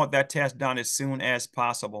because I want that test done as soon as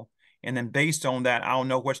possible. And then based on that, I'll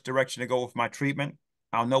know which direction to go with my treatment.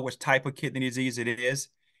 I'll know which type of kidney disease it is.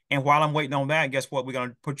 And while I'm waiting on that, guess what? We're going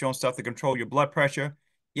to put you on stuff to control your blood pressure.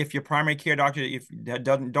 If your primary care doctor, if that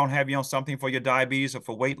don't have you on something for your diabetes or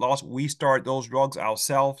for weight loss, we start those drugs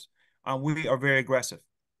ourselves. We are very aggressive.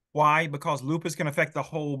 Why? Because lupus can affect the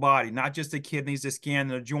whole body, not just the kidneys, the skin,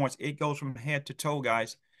 and the joints. It goes from head to toe,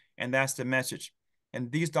 guys. And that's the message.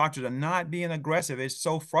 And these doctors are not being aggressive. It's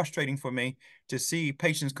so frustrating for me to see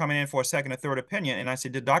patients coming in for a second or third opinion. And I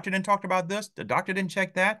said, the doctor didn't talk about this. The doctor didn't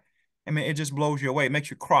check that. I mean, it just blows you away. It makes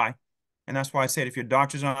you cry. And that's why I said, if your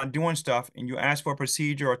doctors are not doing stuff and you ask for a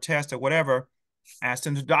procedure or test or whatever, ask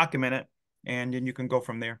them to document it, and then you can go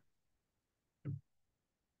from there.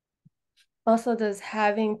 Also, does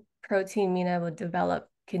having protein mean I will develop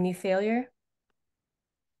kidney failure?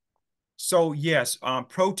 So yes,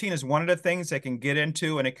 protein is one of the things that can get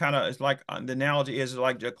into, and it kind of is like the analogy is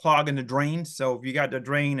like the clogging the drain. So if you got the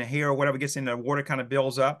drain, the hair or whatever gets in the water kind of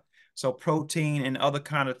builds up. So protein and other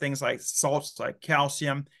kind of things like salts, like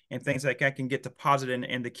calcium and things like that can get deposited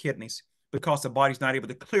in the kidneys because the body's not able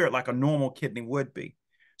to clear it like a normal kidney would be.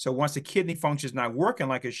 So once the kidney function is not working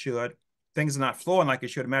like it should, things are not flowing like it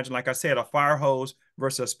should. Imagine, like I said, a fire hose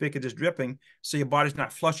versus a spigot is dripping. So your body's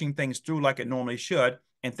not flushing things through like it normally should,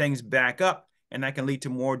 and things back up, and that can lead to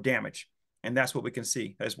more damage. And that's what we can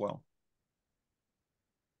see as well.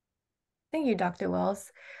 Thank you, Dr. Wells.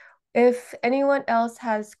 If anyone else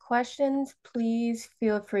has questions, please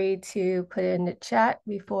feel free to put it in the chat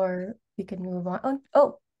before we can move on.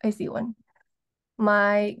 Oh, I see one.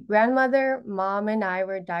 My grandmother, mom, and I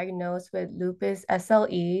were diagnosed with lupus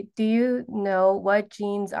SLE. Do you know what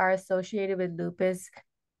genes are associated with lupus,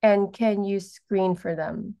 and can you screen for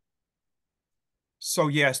them? So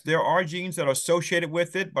yes, there are genes that are associated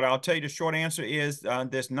with it, but I'll tell you the short answer is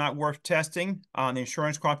that's not worth testing. The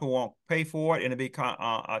insurance company won't pay for it, and it'll be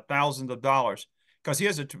thousands of dollars. Because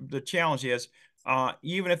here's the challenge is,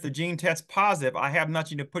 even if the gene tests positive, I have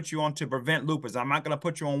nothing to put you on to prevent lupus. I'm not going to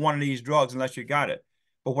put you on one of these drugs unless you got it.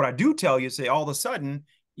 But what I do tell you is, say, all of a sudden,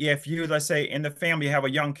 if you, let's say, in the family have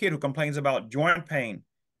a young kid who complains about joint pain,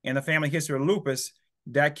 in the family history of lupus,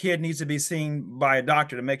 that kid needs to be seen by a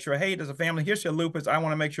doctor to make sure, hey, there's a family history of lupus. I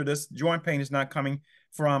want to make sure this joint pain is not coming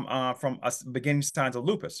from beginning signs of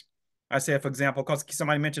lupus. I said, for example, because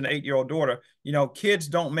somebody mentioned an 8-year-old daughter, kids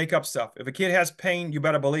don't make up stuff. If a kid has pain, you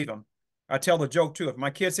better believe them. I tell the joke too. If my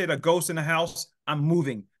kids say a ghost in the house, I'm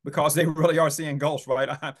moving because they really are seeing ghosts, right?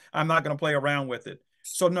 I'm not going to play around with it.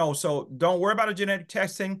 So no, so don't worry about a genetic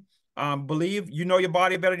testing. Believe your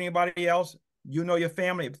body better than anybody else. Your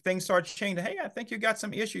family. If things start changing, hey, I think you got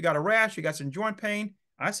some issue. You got a rash. You got some joint pain.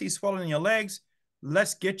 I see swelling in your legs.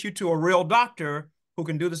 Let's get you to a real doctor who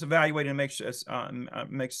can do this evaluating and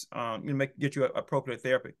get you appropriate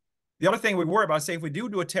therapy. The other thing we worry about, say if we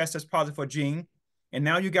do a test that's positive for a gene, and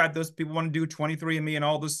now you got those people want to do 23andMe and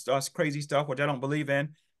all this crazy stuff, which I don't believe in.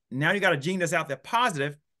 Now you got a gene that's out there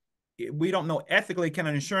positive. We don't know ethically, can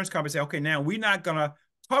an insurance company say, okay, now we're not going to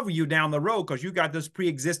cover you down the road because you got this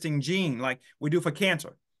pre-existing gene like we do for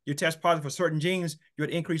cancer. You test positive for certain genes, you're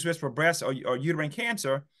at increased risk for breast or uterine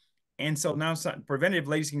cancer. And so now preventative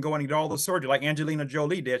ladies can go and get all the surgery like Angelina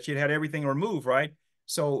Jolie did. She had everything removed, right?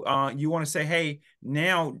 So you want to say, hey,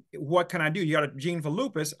 now what can I do? You got a gene for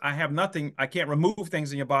lupus. I have nothing. I can't remove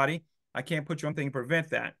things in your body. I can't put you on thing to prevent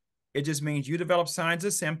that. It just means you develop signs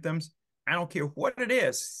and symptoms. I don't care what it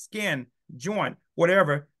is, skin, joint,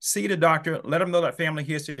 whatever. See the doctor, let them know that family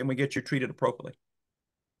history, and we get you treated appropriately.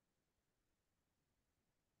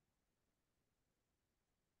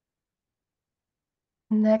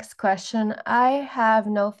 Next question. I have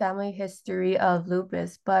no family history of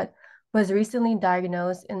lupus, but was recently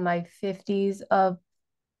diagnosed in my 50s of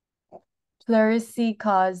pleurisy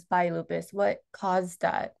caused by lupus. What caused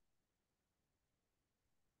that?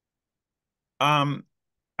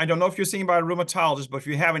 I don't know if you're seen by a rheumatologist, but if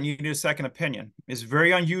you haven't, you need a second opinion. It's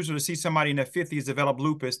very unusual to see somebody in their 50s develop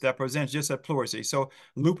lupus that presents just at pleurisy. So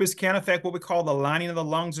lupus can affect what we call the lining of the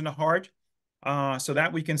lungs and the heart. So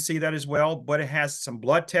that we can see that as well, but it has some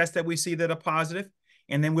blood tests that we see that are positive.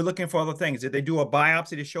 And then we're looking for other things. Did they do a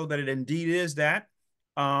biopsy to show that it indeed is that?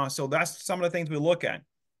 So that's some of the things we look at.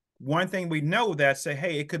 One thing we know that say,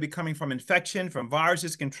 hey, it could be coming from infection, from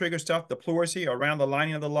viruses can trigger stuff, the pleurisy around the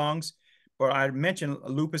lining of the lungs. But I mentioned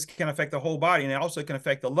lupus can affect the whole body and it also can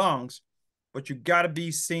affect the lungs. But you got to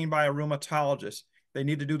be seen by a rheumatologist. They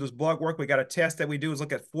need to do this blood work. We got a test that we do is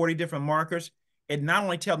look at 40 different markers. It not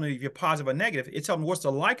only tells them if you're positive or negative, it tells them what's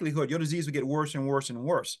the likelihood your disease will get worse and worse and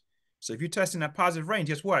worse. So if you're testing that positive range,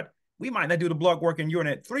 guess what? We might not do the blood work in urine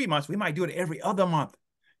at 3 months. We might do it every other month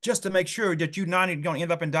just to make sure that you're not going to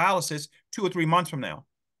end up in dialysis 2 or 3 months from now.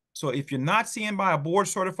 So if you're not seen by a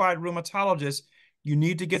board-certified rheumatologist, you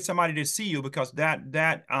need to get somebody to see you because we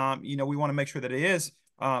want to make sure that it is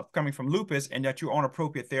coming from lupus and that you're on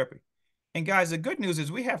appropriate therapy. And guys, the good news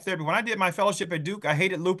is we have therapy. When I did my fellowship at Duke, I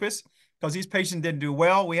hated lupus because these patients didn't do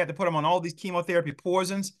well. We had to put them on all these chemotherapy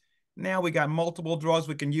poisons. Now we got multiple drugs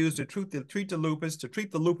we can use to treat the lupus, to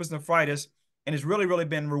treat the lupus nephritis. And it's really, really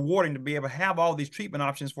been rewarding to be able to have all these treatment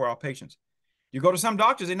options for our patients. You go to some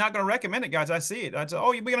doctors, they're not going to recommend it, guys. I see it. I say,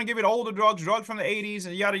 oh, we're going to give you the older drugs from the 80s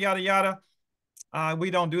and yada, yada, yada.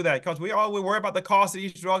 We don't do that because we worry about the cost of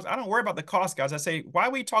these drugs. I don't worry about the cost, guys. I say, why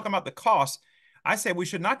are we talking about the cost? I say we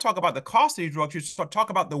should not talk about the cost of these drugs. You should talk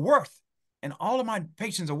about the worth. And all of my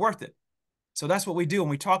patients are worth it. So that's what we do when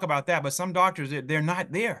we talk about that. But some doctors, they're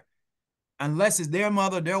not there unless it's their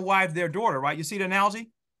mother, their wife, their daughter, right? You see the analogy?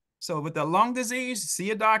 So with the lung disease, see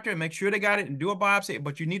a doctor and make sure they got it and do a biopsy.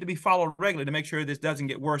 But you need to be followed regularly to make sure this doesn't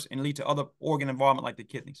get worse and lead to other organ involvement like the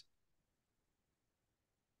kidneys.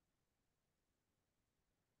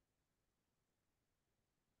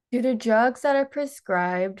 Do the drugs that are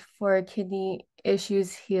prescribed for kidney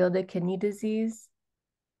issues heal the kidney disease?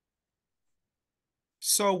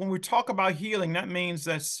 So when we talk about healing, that means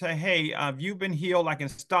that say, hey, you've been healed, I can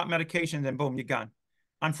stop medications and boom, you're gone.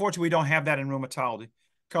 Unfortunately, we don't have that in rheumatology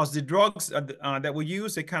because the drugs that we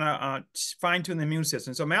use, they kind of fine tune the immune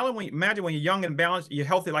system. So imagine when you're young and balanced, you're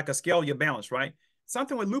healthy like a scale, you're balanced, right?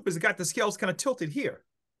 Something with lupus, it got the scales kind of tilted here.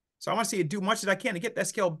 So I want to see it do much as I can to get that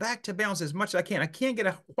scale back to balance as much as I can. I can't get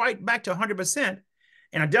it quite back to 100%.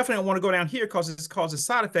 And I definitely don't want to go down here because it causes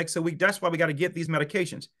side effects. So that's why we got to get these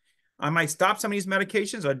medications. I might stop some of these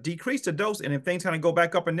medications or decrease the dose. And if things kind of go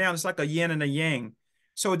back up and down, it's like a yin and a yang.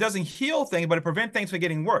 So it doesn't heal things, but it prevents things from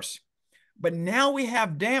getting worse. But now we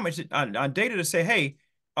have damage data to say, hey,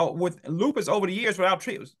 with lupus over the years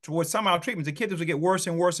with some of our treatments, the kids will get worse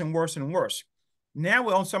and worse and worse and worse. Now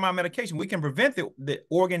we're on some of our medication. We can prevent the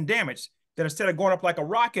organ damage that instead of going up like a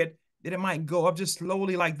rocket, that it might go up just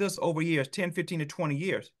slowly like this over years, 10, 15 to 20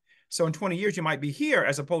 years. So in 20 years, you might be here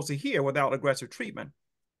as opposed to here without aggressive treatment.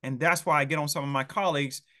 And that's why I get on some of my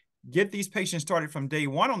colleagues, get these patients started from day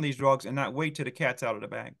one on these drugs and not wait till the cat's out of the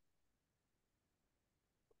bag.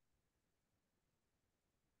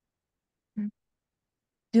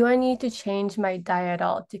 Do I need to change my diet at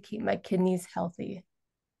all to keep my kidneys healthy?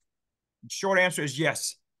 Short answer is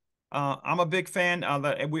yes. I'm a big fan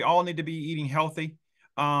that we all need to be eating healthy.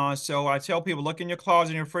 So I tell people, look in your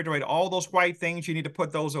closet and your refrigerator, all those white things, you need to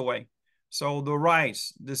put those away. So the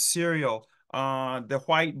rice, the cereal, the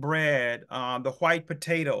white bread, the white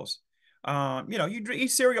potatoes. You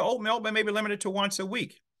eat cereal, oatmeal, but maybe limit it to once a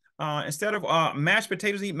week. Instead of mashed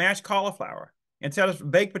potatoes, eat mashed cauliflower. Instead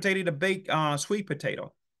of baked potato, to bake sweet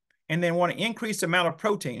potato. And then want to increase the amount of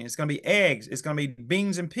protein. It's going to be eggs. It's going to be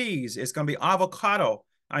beans and peas. It's going to be avocado.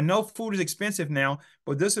 I know food is expensive now,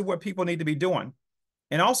 but this is what people need to be doing.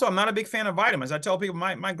 And also, I'm not a big fan of vitamins. I tell people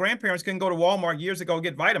my grandparents couldn't go to Walmart years ago to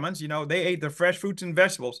get vitamins. You know, they ate the fresh fruits and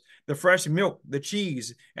vegetables, the fresh milk, the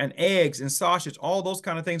cheese, and eggs and sausage. All those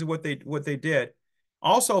kind of things are what they did.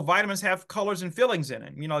 Also, vitamins have colors and fillings in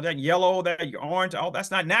it. You know, that yellow, that orange, all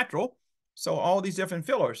that's not natural. So all these different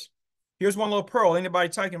fillers. Here's one little pearl. Anybody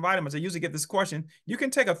taking vitamins, I usually get this question. You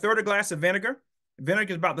can take a third of a glass of vinegar.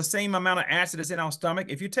 Vinegar is about the same amount of acid that's in our stomach.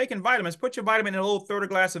 If you're taking vitamins, put your vitamin in a little third of a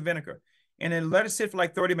glass of vinegar and then let it sit for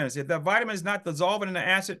like 30 minutes. If the vitamin is not dissolving in the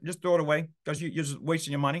acid, just throw it away because you're just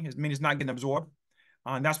wasting your money. It means it's not getting absorbed.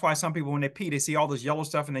 And that's why some people, when they pee, they see all this yellow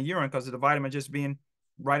stuff in the urine because of the vitamin just being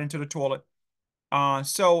right into the toilet.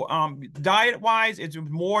 Diet-wise, it's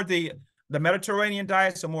more the Mediterranean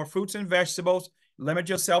diet, so more fruits and vegetables. Limit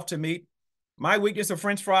yourself to meat. My weakness are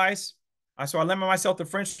French fries. So I limit myself to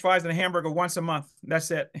French fries and a hamburger once a month. That's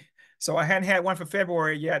it. So I hadn't had one for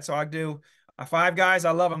February yet. So I do Five Guys.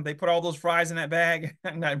 I love them. They put all those fries in that bag.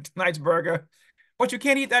 Nice burger. But you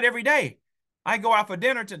can't eat that every day. I go out for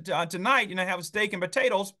dinner tonight, have a steak and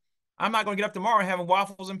potatoes. I'm not going to get up tomorrow having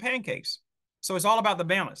waffles and pancakes. So it's all about the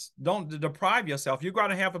balance. Don't deprive yourself. You go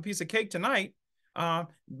out and have a piece of cake tonight.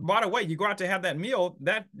 By the way, you go out to have that meal,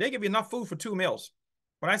 that they give you enough food for 2 meals.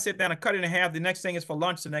 When I sit down and cut it in half, the next thing is for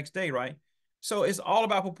lunch the next day, right? So it's all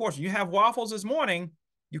about proportion. You have waffles this morning,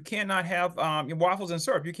 you cannot have waffles and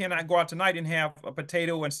syrup. You cannot go out tonight and have a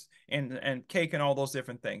potato and cake and all those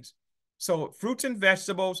different things. So fruits and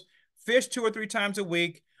vegetables, fish 2 or 3 times a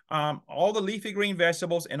week, all the leafy green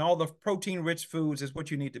vegetables and all the protein-rich foods is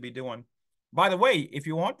what you need to be doing. By the way, if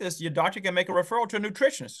you want this, your doctor can make a referral to a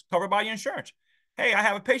nutritionist covered by your insurance. Hey, I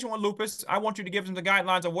have a patient with lupus. I want you to give them the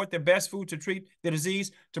guidelines of what their best food to treat the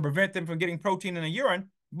disease to prevent them from getting protein in the urine.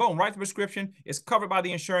 Boom, write the prescription. It's covered by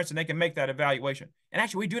the insurance and they can make that evaluation. And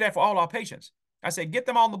actually, we do that for all our patients. I say, get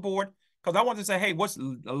them on the board because I want to say, hey, what's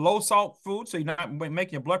a low salt food so you're not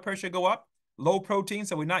making your blood pressure go up, low protein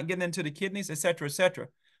so we're not getting into the kidneys, et cetera, et cetera.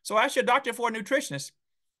 So ask your doctor for a nutritionist.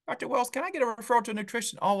 Dr. Wells, can I get a referral to a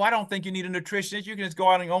nutritionist? Oh, I don't think you need a nutritionist. You can just go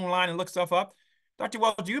out and online and look stuff up. Dr.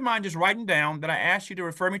 Wells, do you mind just writing down that I asked you to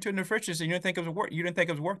refer me to a nutritionist and you didn't think it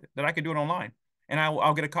was worth it, that I could do it online? And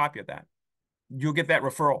I'll get a copy of that. You'll get that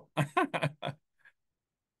referral.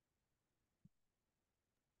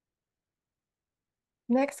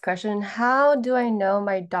 Next question. How do I know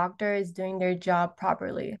my doctor is doing their job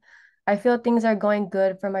properly? I feel things are going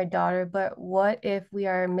good for my daughter, but what if we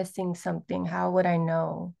are missing something? How would I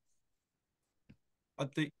know?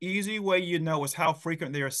 The easy way you know is how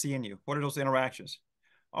frequent they are seeing you. What are those interactions?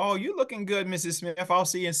 Oh, you're looking good, Mrs. Smith. I'll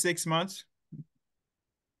see you in 6 months.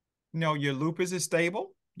 No, your lupus is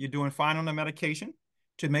stable. You're doing fine on the medication.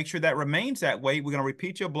 To make sure that remains that way, we're going to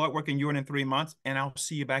repeat your blood work and urine in 3 months, and I'll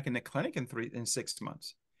see you back in the clinic in 6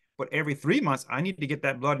 months. But every 3 months, I need to get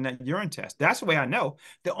that blood and that urine test. That's the way I know.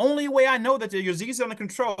 The only way I know that your disease is under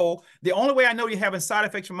control, the only way I know you're having side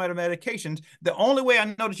effects from other medications, the only way I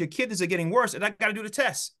know that your kidneys are getting worse is I got to do the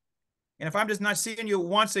test. And if I'm just not seeing you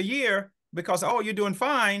once a year because, oh, you're doing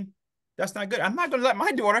fine, that's not good. I'm not going to let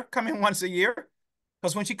my daughter come in once a year.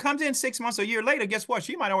 Because when she comes in 6 months or a year later, guess what?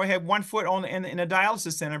 She might already have 1 foot in a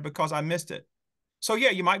dialysis center because I missed it. So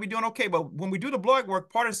yeah, you might be doing okay. But when we do the blood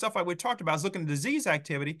work, part of the stuff like we talked about is looking at disease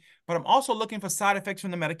activity, but I'm also looking for side effects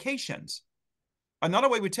from the medications. Another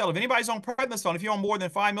way we tell, if anybody's on prednisone, if you're on more than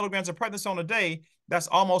 5 milligrams of prednisone a day, that's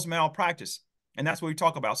almost malpractice. And that's what we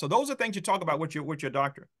talk about. So those are things you talk about with your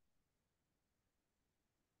doctor.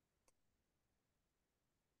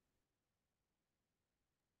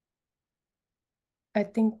 I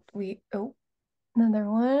think another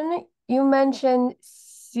one. You mentioned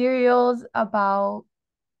cereals.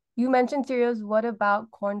 What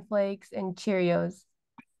about cornflakes and Cheerios?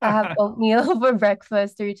 I have oatmeal for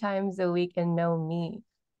breakfast 3 times a week and no meat.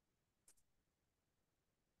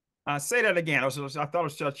 Say that again. I thought it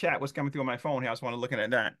was a chat was coming through on my phone here. I was looking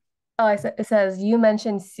at that. Oh, it says, you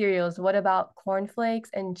mentioned cereals. What about cornflakes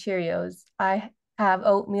and Cheerios? I have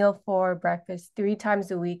oatmeal for breakfast 3 times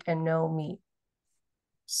a week and no meat.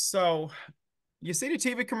 So you see the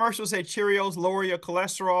TV commercials say Cheerios lower your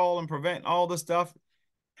cholesterol and prevent all this stuff.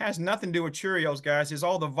 Has nothing to do with Cheerios, guys. It's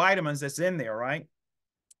all the vitamins that's in there, right?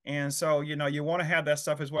 And so, you want to have that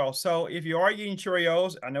stuff as well. So if you are eating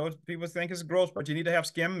Cheerios, I know people think it's gross, but you need to have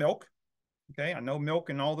skim milk. Okay, I know milk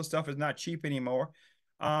and all the stuff is not cheap anymore.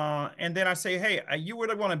 And then I say, hey, you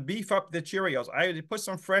really want to beef up the Cheerios. I put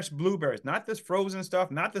some fresh blueberries, not this frozen stuff,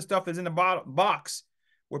 not the stuff that's in the box,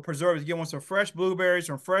 with preservatives. Give them some fresh blueberries,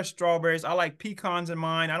 some fresh strawberries. I like pecans in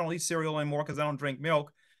mine. I don't eat cereal anymore because I don't drink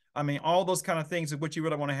milk. I mean, all those kind of things is what you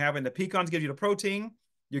really want to have. And the pecans give you the protein.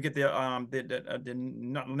 You get the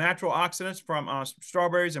natural oxidants from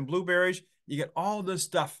strawberries and blueberries. You get all this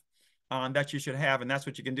stuff that you should have, and that's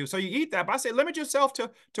what you can do. So you eat that, but I say limit yourself to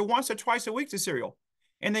once or twice a week to cereal.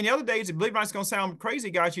 And then the other days, believe it or not, it's going to sound crazy,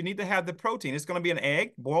 guys, you need to have the protein. It's going to be an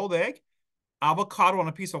egg, boiled egg, avocado on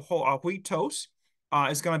a piece of whole wheat toast.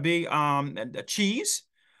 It's going to be cheese.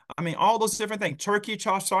 I mean, all those different things. Turkey,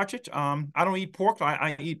 sausage. I don't eat pork.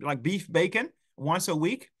 I eat like beef, bacon once a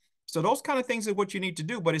week. So those kind of things are what you need to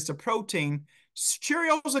do, but it's the protein.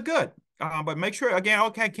 Cheerios are good, but make sure, again,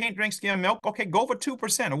 okay, I can't drink skim milk. Okay, go for 2% or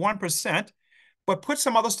 1%, but put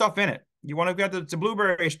some other stuff in it. You want to get the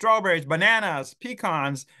blueberries, strawberries, bananas,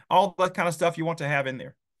 pecans, all that kind of stuff you want to have in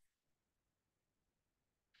there.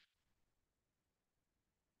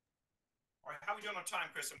 All right, how are we doing on time,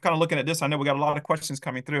 Chris? I'm kind of looking at this. I know we got a lot of questions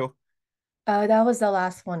coming through. That was the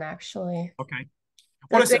last one, actually. Okay.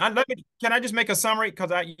 Well, So listen, can I just make a summary?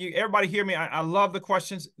 Because everybody hear me. I love the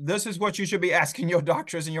questions. This is what you should be asking your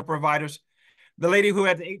doctors and your providers. The lady who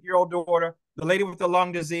had the 8-year-old daughter, the lady with the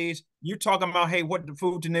lung disease, you talking about, hey, what the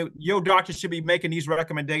food to do. Your doctor should be making these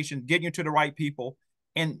recommendations, getting you to the right people.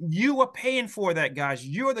 And you are paying for that, guys.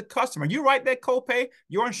 You're the customer. You write that copay.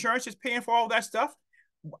 Your insurance is paying for all that stuff.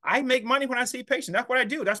 I make money when I see patients. That's what I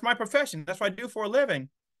do. That's my profession. That's what I do for a living.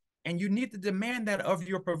 And you need to demand that of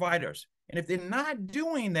your providers. And if they're not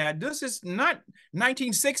doing that, this is not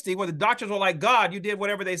 1960 where the doctors were like, God, you did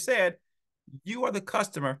whatever they said. You are the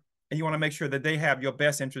customer, and you want to make sure that they have your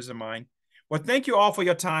best interests in mind. Well, thank you all for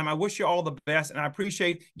your time. I wish you all the best, and I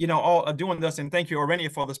appreciate, all doing this, and thank you,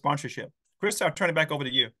 Orenia, for the sponsorship. Chris, I'll turn it back over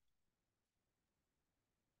to you.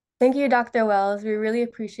 thank you, Dr. Wells. We really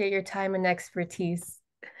appreciate your time and expertise.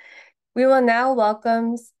 We will now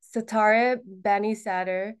welcome Setareh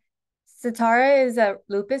Banisadr. Setareh is a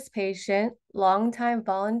lupus patient, longtime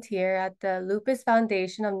volunteer at the Lupus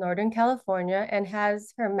Foundation of Northern California, and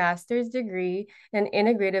has her master's degree in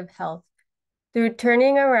integrative health. Through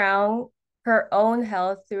turning around her own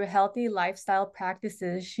health through healthy lifestyle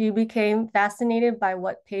practices, she became fascinated by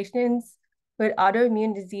what patients with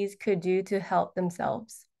autoimmune disease could do to help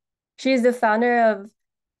themselves. She is the founder of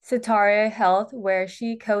Setareh Health, where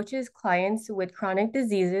she coaches clients with chronic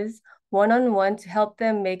diseases one-on-one to help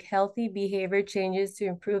them make healthy behavior changes to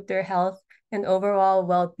improve their health and overall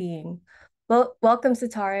well-being. Well, welcome,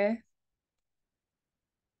 Setareh.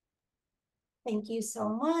 Thank you so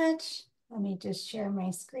much. Let me just share my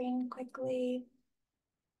screen quickly.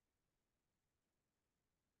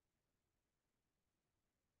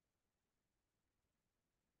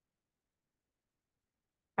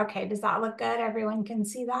 Okay, does that look good? Everyone can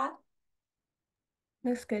see that?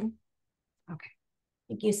 Looks good. Okay,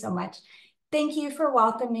 thank you so much. Thank you for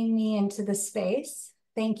welcoming me into the space.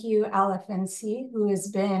 Thank you, LFNC, who has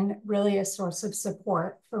been really a source of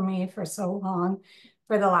support for me for so long,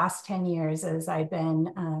 for the last 10 years as I've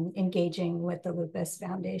been engaging with the Lupus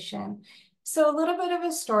Foundation. So a little bit of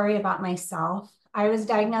a story about myself. I was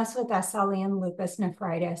diagnosed with SLE and lupus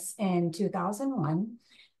nephritis in 2001.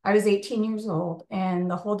 I was 18 years old, and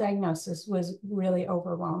the whole diagnosis was really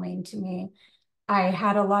overwhelming to me. I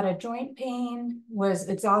had a lot of joint pain, was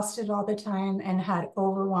exhausted all the time, and had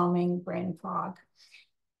overwhelming brain fog.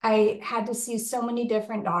 I had to see so many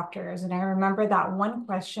different doctors, and I remember that one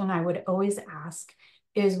question I would always ask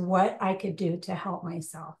is what I could do to help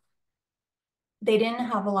myself. They didn't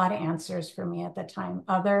have a lot of answers for me at the time,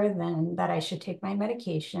 other than that I should take my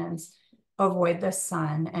medications, avoid the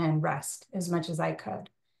sun, and rest as much as I could.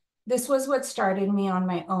 This was what started me on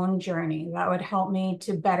my own journey that would help me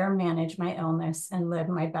to better manage my illness and live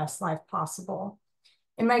my best life possible.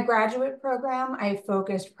 In my graduate program, I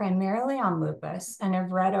focused primarily on lupus and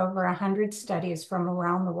have read over 100 studies from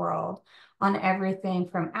around the world on everything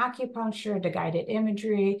from acupuncture to guided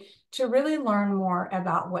imagery to really learn more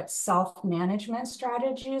about what self-management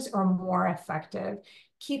strategies are more effective.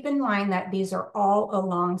 Keep in mind that these are all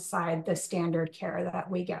alongside the standard care that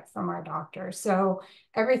we get from our doctor. So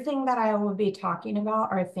everything that I will be talking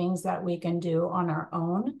about are things that we can do on our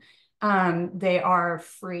own. They are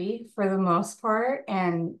free for the most part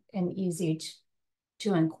and easy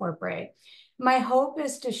to incorporate. My hope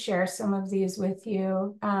is to share some of these with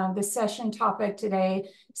you. The session topic today,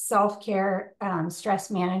 self-care,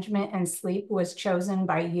 stress management, and sleep, was chosen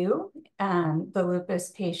by you, the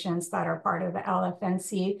lupus patients that are part of the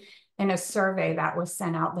LFNC, in a survey that was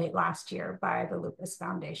sent out late last year by the Lupus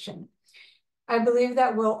Foundation. I believe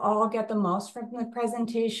that we'll all get the most from the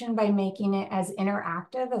presentation by making it as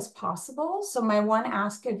interactive as possible. So my one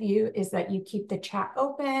ask of you is that you keep the chat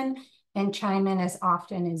open and chime in as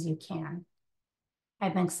often as you can.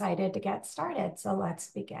 I'm excited to get started, so let's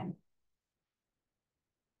begin.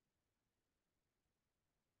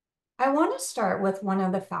 I want to start with one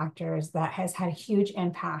of the factors that has had a huge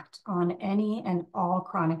impact on any and all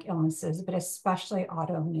chronic illnesses, but especially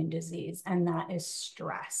autoimmune disease, and that is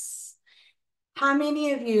stress. How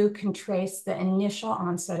many of you can trace the initial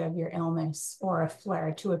onset of your illness or a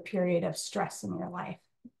flare to a period of stress in your life?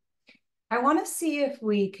 I want to see if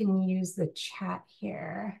we can use the chat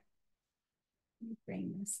here. Let me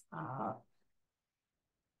bring this up.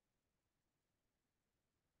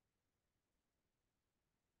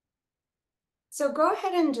 So go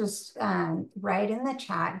ahead and just write in the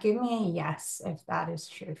chat, give me a yes if that is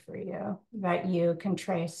true for you, that you can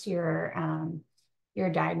trace your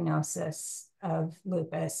diagnosis of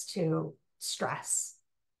lupus to stress.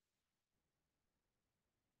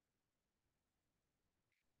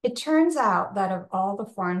 It turns out that of all the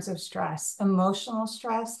forms of stress, emotional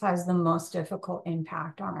stress has the most difficult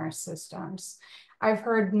impact on our systems. I've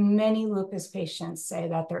heard many lupus patients say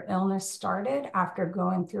that their illness started after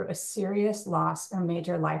going through a serious loss or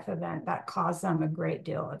major life event that caused them a great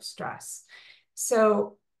deal of stress.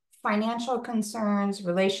 So financial concerns,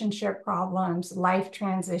 relationship problems, life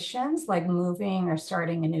transitions like moving or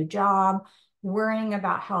starting a new job, worrying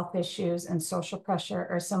about health issues, and social pressure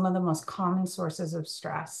are some of the most common sources of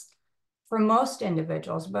stress for most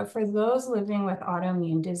individuals. But for those living with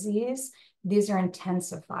autoimmune disease, these are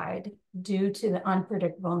intensified due to the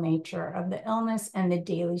unpredictable nature of the illness and the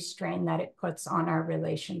daily strain that it puts on our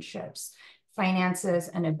relationships, finances,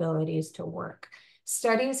 and abilities to work.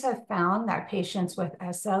 Studies have found that patients with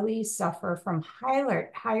SLE suffer from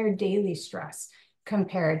higher daily stress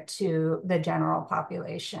compared to the general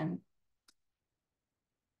population.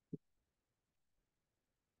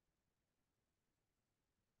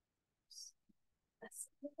 A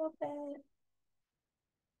little bit.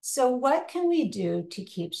 So what can we do to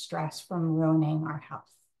keep stress from ruining our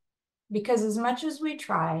health? Because as much as we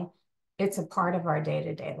try, it's a part of our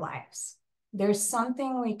day-to-day lives. There's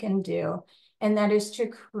something we can do, and that is to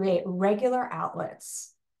create regular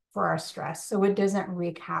outlets for our stress so it doesn't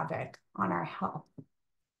wreak havoc on our health.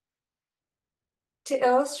 To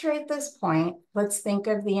illustrate this point, let's think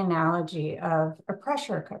of the analogy of a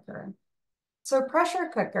pressure cooker. So a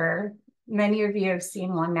pressure cooker, many of you have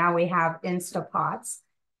seen one. Now we have Instapots,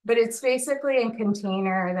 but it's basically a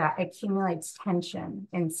container that accumulates tension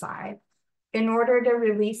inside. In order to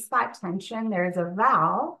release that tension, there's a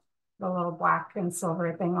valve, the little black and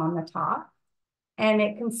silver thing on the top, and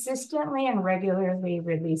it consistently and regularly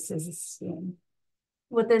releases steam.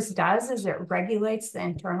 What this does is it regulates the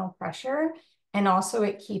internal pressure, and also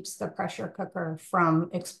it keeps the pressure cooker from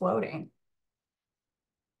exploding.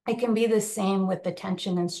 It can be the same with the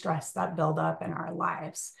tension and stress that build up in our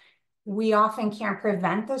lives. We often can't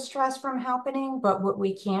prevent the stress from happening, but what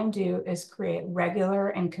we can do is create regular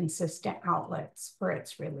and consistent outlets for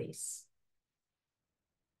its release.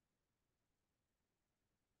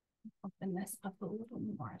 Open this up a little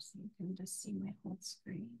more so you can just see my whole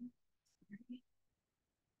screen. Sorry.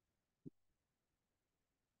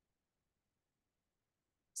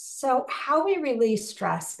 So how we release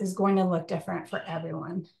stress is going to look different for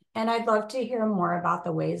everyone. And I'd love to hear more about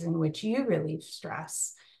the ways in which you relieve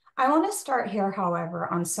stress. I want to start here,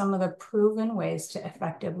 however, on some of the proven ways to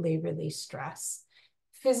effectively release stress.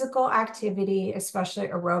 Physical activity, especially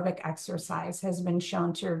aerobic exercise, has been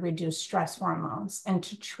shown to reduce stress hormones and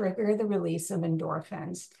to trigger the release of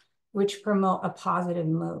endorphins, which promote a positive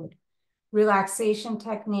mood. Relaxation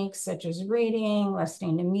techniques such as reading,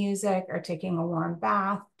 listening to music, or taking a warm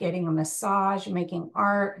bath, getting a massage, making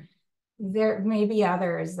art. There may be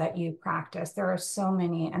others that you practice. There are so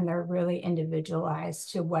many, and they're really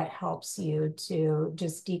individualized to what helps you to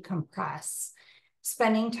just decompress.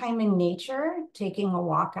 Spending time in nature, taking a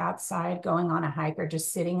walk outside, going on a hike, or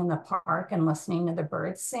just sitting in the park and listening to the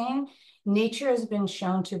birds sing. Nature has been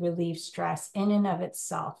shown to relieve stress in and of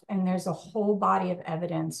itself. And there's a whole body of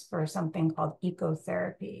evidence for something called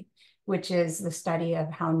ecotherapy, which is the study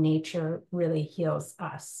of how nature really heals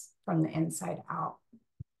us from the inside out.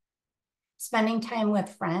 Spending time with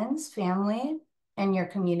friends, family, and your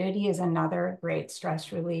community is another great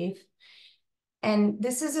stress relief. And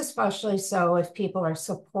this is especially so if people are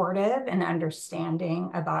supportive and understanding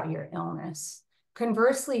about your illness.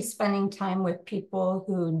 Conversely, spending time with people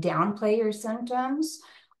who downplay your symptoms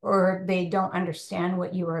or they don't understand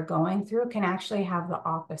what you are going through can actually have the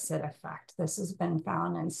opposite effect. This has been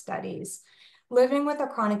found in studies. Living with a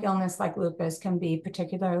chronic illness like lupus can be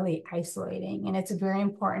particularly isolating, and it's very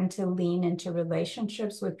important to lean into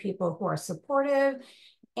relationships with people who are supportive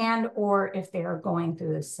and or if they are going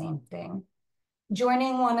through the same thing.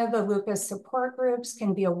 Joining one of the lupus support groups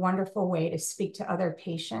can be a wonderful way to speak to other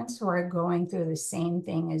patients who are going through the same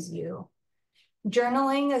thing as you.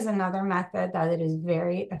 Journaling is another method that it is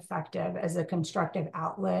very effective as a constructive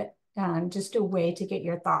outlet, just a way to get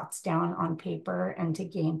your thoughts down on paper and to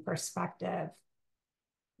gain perspective.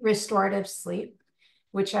 Restorative sleep,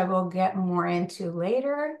 which I will get more into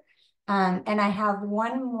later. And I have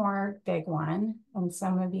one more big one, and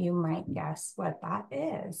some of you might guess what that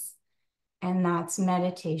is. And that's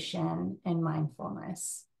meditation and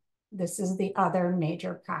mindfulness. This is the other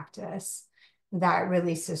major practice that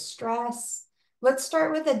releases stress. Let's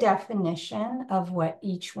start with a definition of what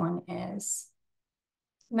each one is.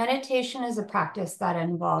 Meditation is a practice that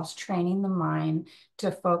involves training the mind to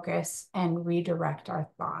focus and redirect our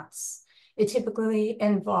thoughts. It typically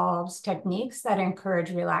involves techniques that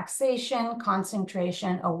encourage relaxation,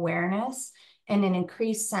 concentration, awareness, and an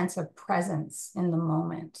increased sense of presence in the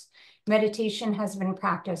moment. Meditation has been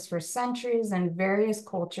practiced for centuries in various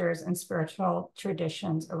cultures and spiritual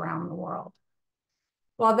traditions around the world.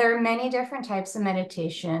 While there are many different types of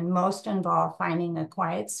meditation, most involve finding a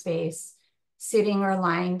quiet space, sitting or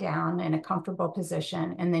lying down in a comfortable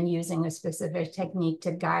position, and then using a specific technique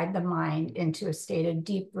to guide the mind into a state of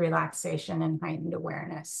deep relaxation and heightened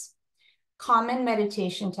awareness. Common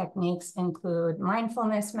meditation techniques include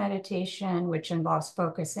mindfulness meditation, which involves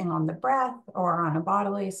focusing on the breath or on a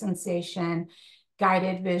bodily sensation,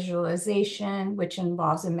 guided visualization, which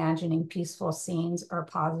involves imagining peaceful scenes or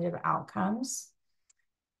positive outcomes.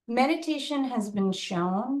 Meditation has been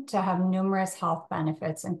shown to have numerous health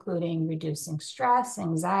benefits, including reducing stress,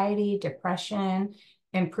 anxiety, depression,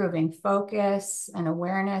 improving focus and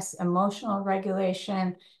awareness, emotional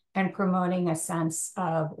regulation, and promoting a sense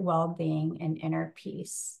of well-being and inner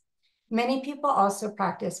peace. Many people also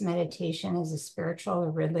practice meditation as a spiritual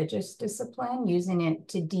or religious discipline, using it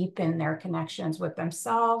to deepen their connections with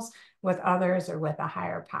themselves, with others, or with a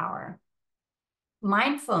higher power.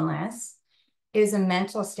 Mindfulness is a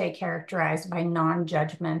mental state characterized by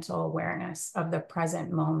non-judgmental awareness of the present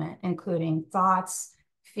moment, including thoughts,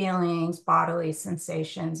 feelings, bodily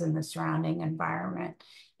sensations, and the surrounding environment.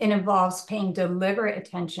 It involves paying deliberate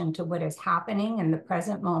attention to what is happening in the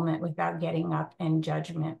present moment without getting up in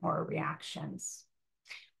judgment or reactions.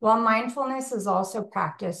 While mindfulness is also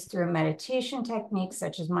practiced through meditation techniques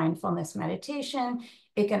such as mindfulness meditation,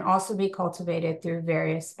 it can also be cultivated through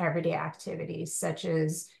various everyday activities such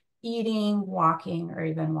as eating, walking, or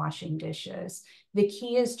even washing dishes. The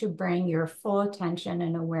key is to bring your full attention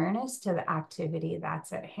and awareness to the activity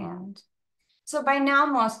that's at hand. So by now,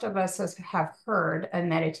 most of us have heard of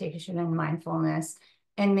meditation and mindfulness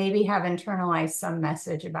and maybe have internalized some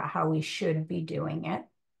message about how we should be doing it.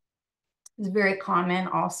 It's very common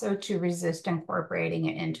also to resist incorporating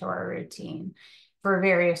it into our routine for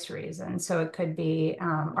various reasons. So it could be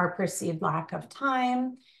our perceived lack of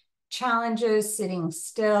time, challenges sitting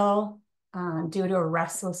still due to a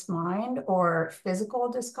restless mind, or physical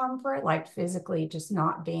discomfort, like physically just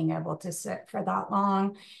not being able to sit for that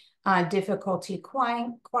long, difficulty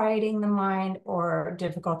quieting the mind, or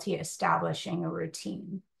difficulty establishing a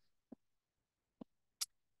routine.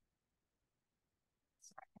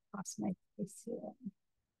 Sorry, I lost my place here.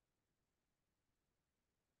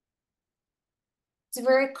 It's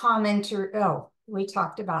very common to, we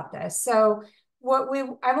talked about this. So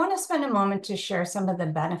I want to spend a moment to share some of the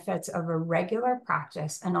benefits of a regular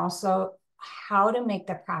practice and also how to make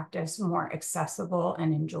the practice more accessible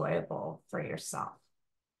and enjoyable for yourself.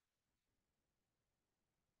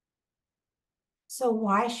 So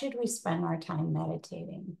why should we spend our time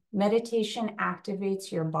meditating? Meditation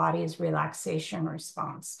activates your body's relaxation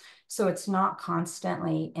response, so it's not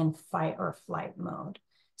constantly in fight or flight mode.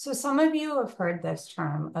 So some of you have heard this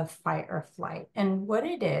term of fight or flight. And what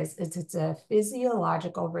it is it's a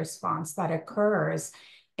physiological response that occurs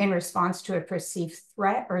in response to a perceived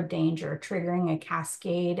threat or danger, triggering a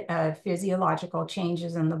cascade of physiological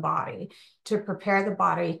changes in the body to prepare the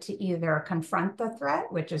body to either confront the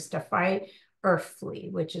threat, which is to fight, or flee,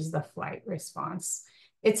 which is the flight response.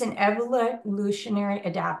 It's an evolutionary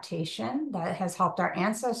adaptation that has helped our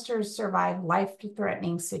ancestors survive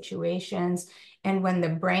life-threatening situations. And when the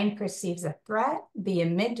brain perceives a threat, the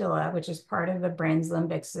amygdala, which is part of the brain's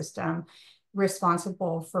limbic system,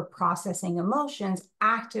 responsible for processing emotions,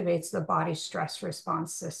 activates the body's stress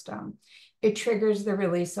response system. It triggers the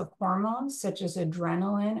release of hormones such as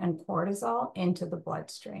adrenaline and cortisol into the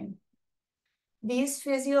bloodstream. These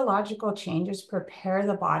physiological changes prepare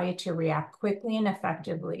the body to react quickly and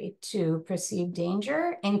effectively to perceived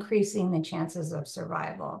danger, increasing the chances of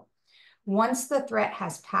survival. Once the threat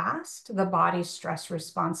has passed, the body's stress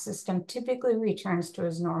response system typically returns to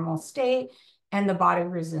its normal state and the body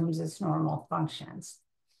resumes its normal functions.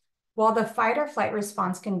 While the fight or flight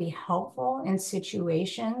response can be helpful in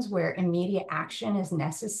situations where immediate action is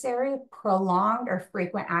necessary, prolonged or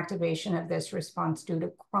frequent activation of this response due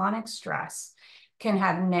to chronic stress can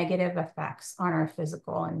have negative effects on our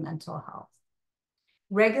physical and mental health.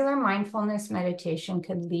 Regular mindfulness meditation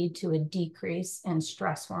could lead to a decrease in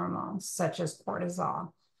stress hormones, such as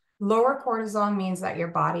cortisol. Lower cortisol means that your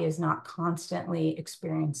body is not constantly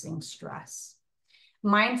experiencing stress.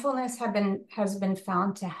 Mindfulness has been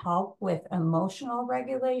found to help with emotional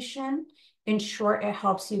regulation. In short, it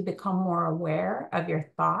helps you become more aware of your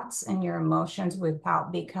thoughts and your emotions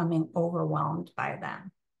without becoming overwhelmed by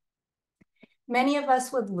them. Many of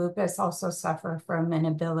us with lupus also suffer from an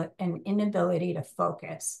inability to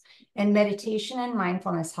focus, and meditation and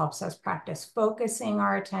mindfulness helps us practice focusing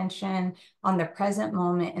our attention on the present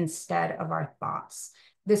moment instead of our thoughts.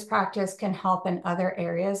 This practice can help in other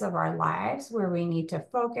areas of our lives where we need to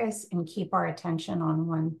focus and keep our attention on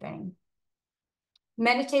one thing.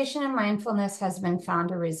 Meditation and mindfulness has been found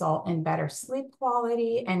to result in better sleep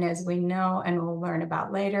quality, and as we know and we'll learn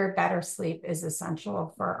about later, better sleep is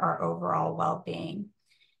essential for our overall well-being.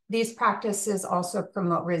 These practices also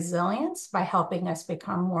promote resilience by helping us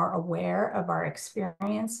become more aware of our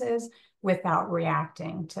experiences without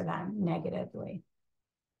reacting to them negatively.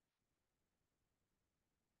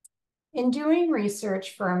 In doing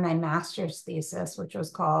research for my master's thesis, which was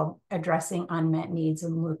called Addressing Unmet Needs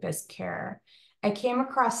in Lupus Care, I came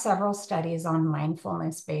across several studies on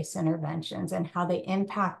mindfulness-based interventions and how they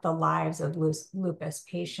impact the lives of lupus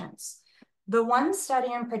patients. The one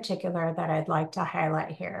study in particular that I'd like to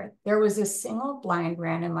highlight here, there was a single-blind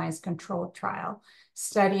randomized controlled trial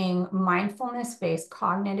studying mindfulness-based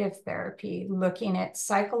cognitive therapy, looking at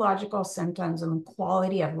psychological symptoms and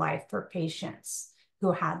quality of life for patients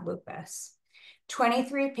who had lupus.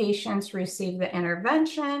 23 patients received the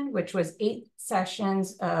intervention, which was 8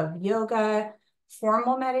 sessions of yoga,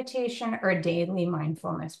 formal meditation, or daily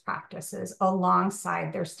mindfulness practices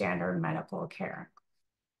alongside their standard medical care.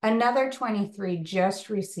 Another 23 just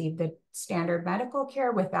received the standard medical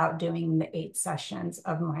care without doing the 8 sessions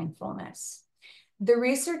of mindfulness. The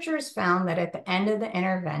researchers found that at the end of the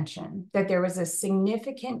intervention, that there was a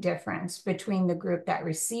significant difference between the group that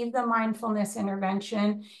received the mindfulness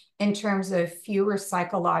intervention in terms of fewer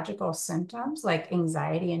psychological symptoms like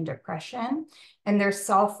anxiety and depression, and their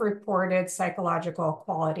self-reported psychological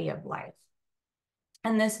quality of life.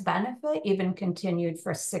 And this benefit even continued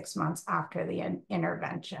for 6 months after the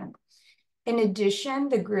intervention. In addition,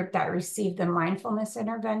 the group that received the mindfulness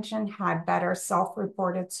intervention had better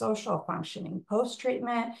self-reported social functioning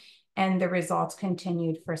post-treatment, and the results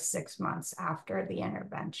continued for 6 months after the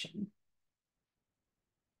intervention.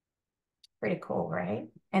 Pretty cool, right?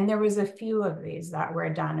 And there was a few of these that were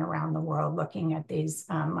done around the world looking at these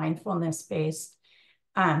mindfulness-based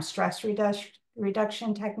stress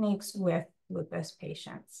reduction techniques with lupus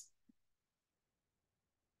patients.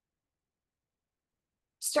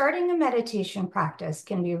 Starting a meditation practice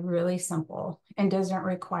can be really simple and doesn't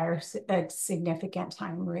require a significant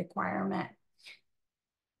time requirement.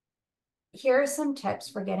 Here are some tips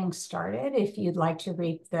for getting started if you'd like to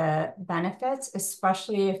reap the benefits,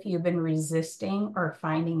 especially if you've been resisting or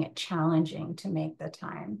finding it challenging to make the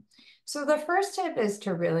time. So the first tip is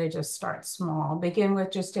to really just start small. Begin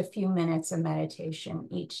with just a few minutes of meditation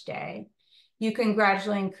each day. You can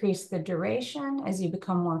gradually increase the duration as you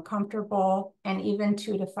become more comfortable, and even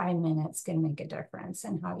 2 to 5 minutes can make a difference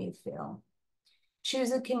in how you feel.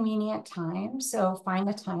 Choose a convenient time. So find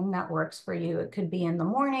a time that works for you. It could be in the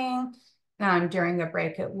morning, during a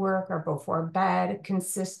break at work, or before bed.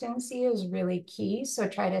 Consistency is really key. So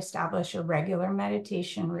try to establish a regular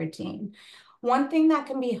meditation routine. One thing that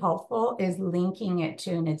can be helpful is linking it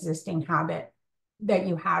to an existing habit that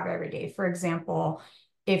you have every day. For example,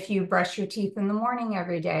 if you brush your teeth in the morning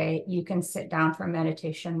every day, you can sit down for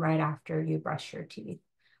meditation right after you brush your teeth.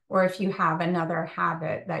 Or if you have another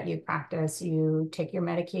habit that you practice, you take your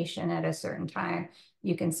medication at a certain time,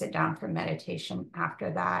 you can sit down for meditation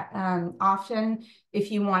after that. Often,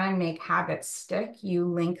 if you want to make habits stick, you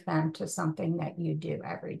link them to something that you do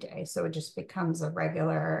every day. So it just becomes a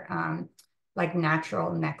regular, like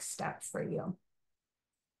natural next step for you.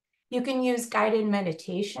 You can use guided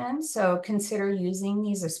meditation, so consider using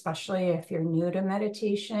these, especially if you're new to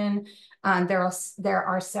meditation. There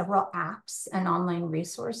are several apps and online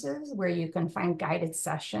resources where you can find guided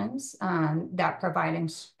sessions that provide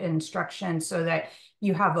instruction so that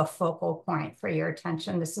you have a focal point for your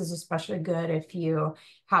attention. This is especially good if you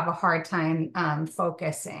have a hard time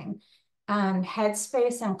focusing.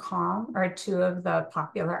 Headspace and Calm are two of the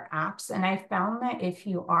popular apps. And I found that if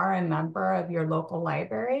you are a member of your local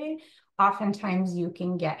library, oftentimes you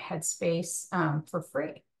can get Headspace for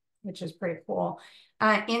free, which is pretty cool.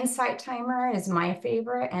 Insight Timer is my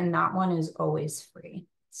favorite, and that one is always free.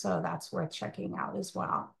 So that's worth checking out as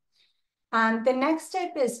well. The next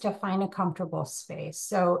step is to find a comfortable space.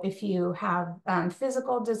 So if you have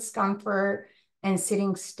physical discomfort and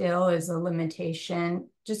sitting still is a limitation,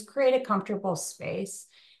 just create a comfortable space.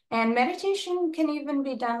 And meditation can even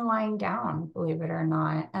be done lying down, believe it or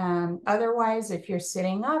not. Otherwise, if you're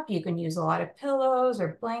sitting up, you can use a lot of pillows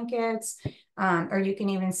or blankets, or you can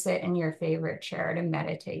even sit in your favorite chair to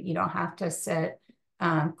meditate. You don't have to sit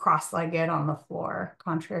cross-legged on the floor,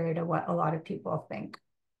 contrary to what a lot of people think.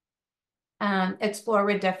 Explore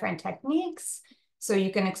with different techniques. So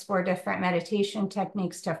you can explore different meditation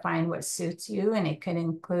techniques to find what suits you. And it could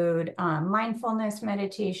include mindfulness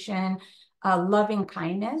meditation, loving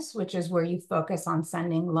kindness, which is where you focus on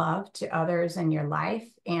sending love to others in your life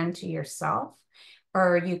and to yourself.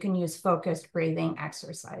 Or you can use focused breathing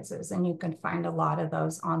exercises, and you can find a lot of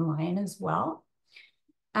those online as well.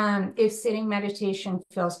 If sitting meditation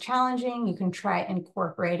feels challenging, you can try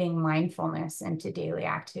incorporating mindfulness into daily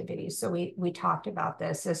activities. So we talked about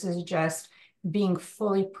this. This is just being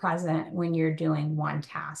fully present when you're doing one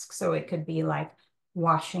task. So it could be like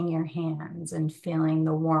washing your hands and feeling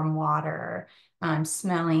the warm water,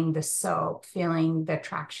 smelling the soap, feeling the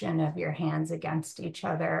traction of your hands against each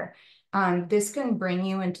other. This can bring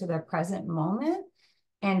you into the present moment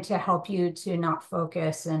and to help you to not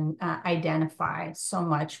focus and identify so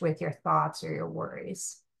much with your thoughts or your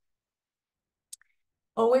worries.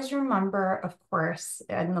 Always remember, of course,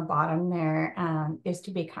 in the bottom there is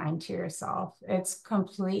to be kind to yourself. It's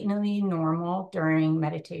completely normal during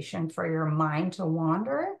meditation for your mind to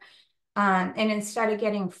wander. And instead of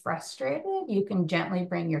getting frustrated, you can gently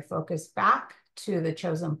bring your focus back to the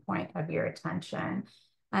chosen point of your attention.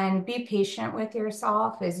 And be patient with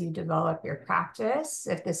yourself as you develop your practice,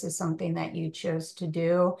 if this is something that you chose to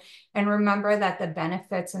do. And remember that the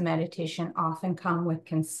benefits of meditation often come with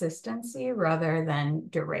consistency rather than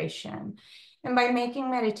duration. And by making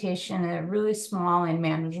meditation a really small and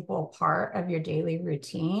manageable part of your daily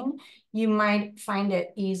routine, you might find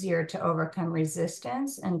it easier to overcome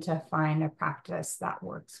resistance and to find a practice that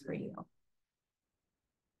works for you.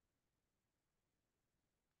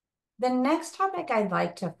 The next topic I'd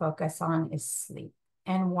like to focus on is sleep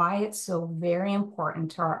and why it's so very important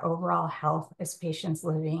to our overall health as patients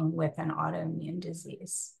living with an autoimmune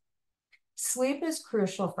disease. Sleep is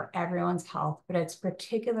crucial for everyone's health, but it's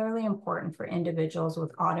particularly important for individuals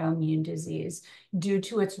with autoimmune disease due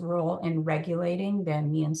to its role in regulating the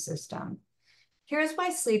immune system. Here's why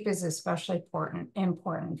sleep is especially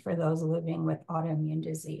important for those living with autoimmune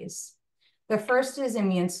disease. The first is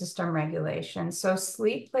immune system regulation. So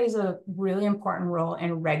sleep plays a really important role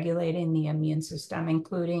in regulating the immune system,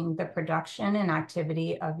 including the production and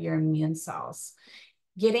activity of your immune cells.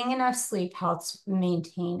 Getting enough sleep helps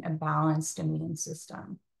maintain a balanced immune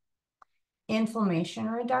system. Inflammation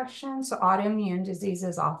reduction. So autoimmune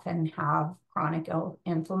diseases often have chronic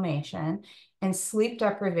inflammation, and sleep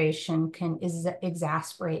deprivation can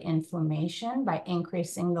exacerbate inflammation by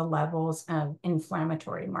increasing the levels of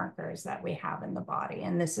inflammatory markers that we have in the body.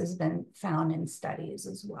 And this has been found in studies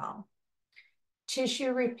as well.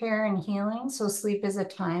 Tissue repair and healing. So sleep is a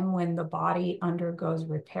time when the body undergoes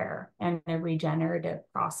repair and a regenerative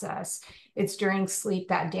process. It's during sleep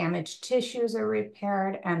that damaged tissues are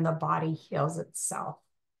repaired and the body heals itself.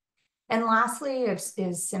 And lastly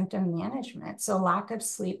is symptom management. So lack of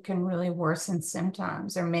sleep can really worsen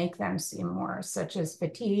symptoms or make them seem worse, such as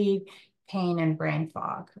fatigue, pain, and brain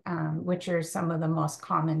fog, which are some of the most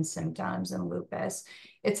common symptoms in lupus.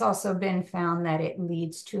 It's also been found that it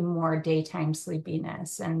leads to more daytime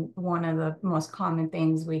sleepiness. And one of the most common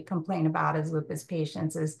things we complain about as lupus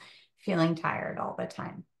patients is feeling tired all the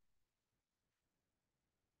time.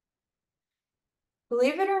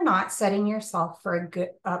 Believe it or not, setting yourself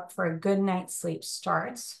up for a good night's sleep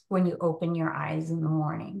starts when you open your eyes in the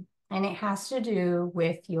morning. And it has to do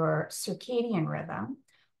with your circadian rhythm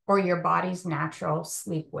or your body's natural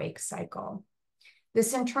sleep-wake cycle.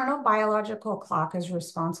 This internal biological clock is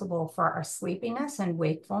responsible for our sleepiness and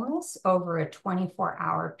wakefulness over a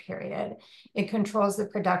 24-hour period. It controls the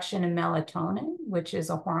production of melatonin, which is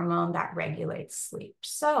a hormone that regulates sleep.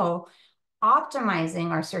 So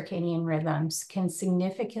optimizing our circadian rhythms can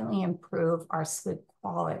significantly improve our sleep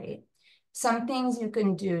quality. Some things you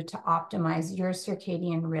can do to optimize your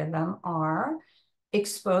circadian rhythm are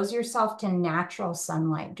expose yourself to natural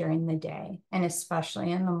sunlight during the day, and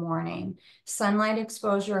especially in the morning. Sunlight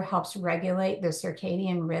exposure helps regulate the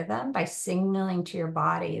circadian rhythm by signaling to your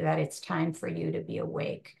body that it's time for you to be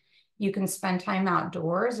awake. You can spend time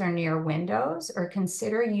outdoors or near windows, or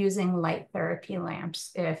consider using light therapy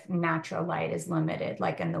lamps if natural light is limited,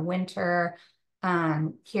 like in the winter.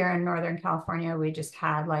 Here in Northern California, we just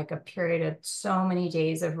had like a period of so many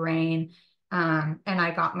days of rain. And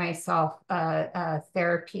I got myself a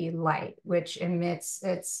therapy light, which emits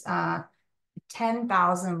its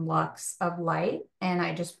 10,000 lux of light. And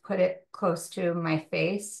I just put it close to my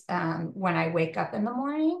face when I wake up in the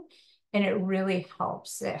morning. And it really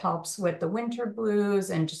helps. It helps with the winter blues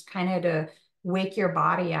and just kind of to wake your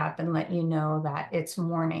body up and let you know that it's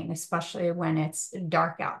morning, especially when it's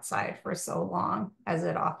dark outside for so long, as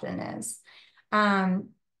it often is.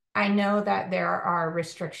 I know that there are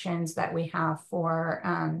restrictions that we have for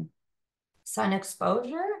sun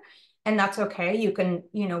exposure, and that's okay. You can,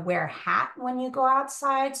 wear a hat when you go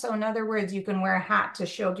outside. So in other words, you can wear a hat to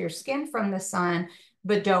shield your skin from the sun,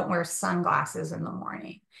 but don't wear sunglasses in the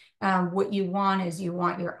morning. What you want is you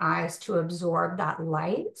want your eyes to absorb that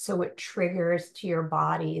light, so it triggers to your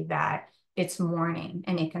body that it's morning,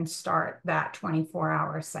 and it can start that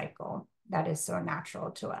 24-hour cycle that is so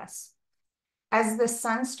natural to us. As the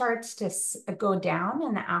sun starts to go down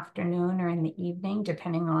in the afternoon or in the evening,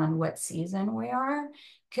 depending on what season we are,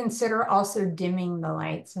 consider also dimming the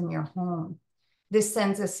lights in your home. This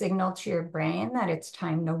sends a signal to your brain that it's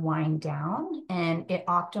time to wind down, and it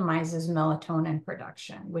optimizes melatonin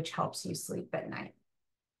production, which helps you sleep at night.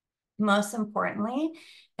 Most importantly,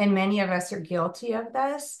 and many of us are guilty of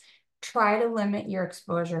this, try to limit your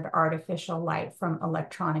exposure to artificial light from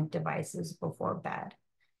electronic devices before bed.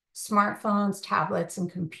 Smartphones, tablets,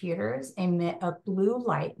 and computers emit a blue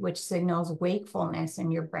light, which signals wakefulness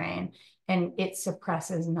in your brain, and it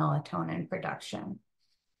suppresses melatonin production.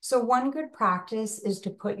 So one good practice is to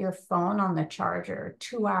put your phone on the charger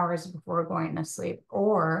 2 hours before going to sleep,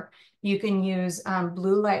 or you can use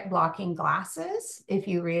blue light blocking glasses if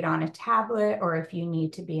you read on a tablet or if you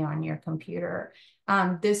need to be on your computer.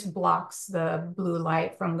 This blocks the blue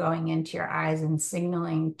light from going into your eyes and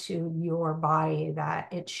signaling to your body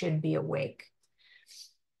that it should be awake.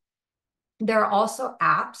 There are also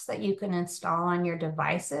apps that you can install on your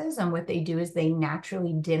devices, and what they do is they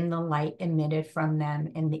naturally dim the light emitted from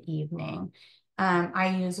them in the evening.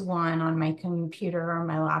 I use one on my computer or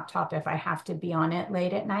my laptop if I have to be on it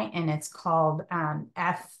late at night, and it's called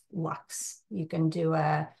F-Lux. You can do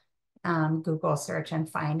a Google search and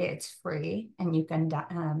find it. It's free, and you can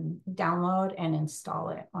download and install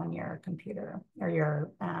it on your computer or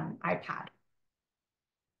your iPad.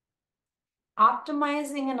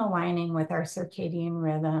 Optimizing and aligning with our circadian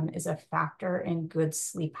rhythm is a factor in good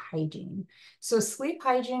sleep hygiene. So sleep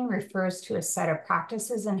hygiene refers to a set of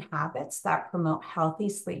practices and habits that promote healthy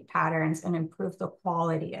sleep patterns and improve the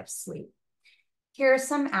quality of sleep. Here are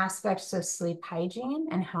some aspects of sleep hygiene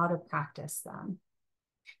and how to practice them.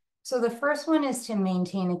 So the first one is to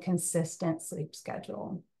maintain a consistent sleep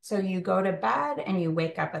schedule. So you go to bed and you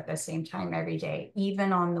wake up at the same time every day,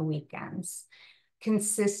 even on the weekends.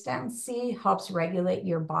 Consistency helps regulate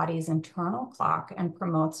your body's internal clock and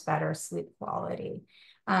promotes better sleep quality.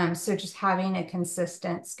 So just having a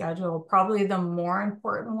consistent schedule, probably the more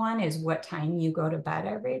important one is what time you go to bed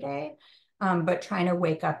every day, but trying to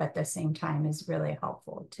wake up at the same time is really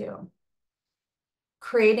helpful too.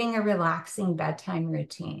 Creating a relaxing bedtime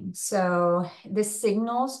routine. So this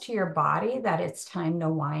signals to your body that it's time to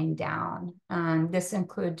wind down. This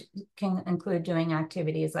can include doing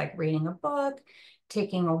activities like reading a book,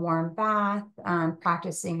 taking a warm bath,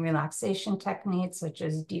 practicing relaxation techniques such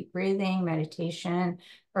as deep breathing, meditation,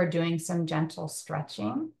 or doing some gentle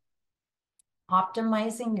stretching.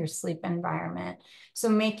 Optimizing your sleep environment. So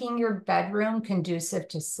making your bedroom conducive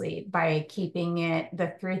to sleep by keeping it,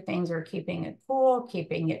 the three things are keeping it cool,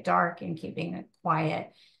 keeping it dark, and keeping it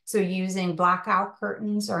quiet. So using blackout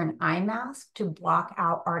curtains or an eye mask to block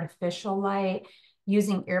out artificial light,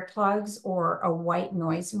 using earplugs or a white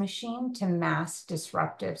noise machine to mask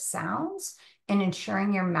disruptive sounds, and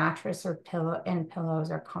ensuring your mattress or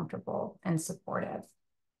pillows are comfortable and supportive.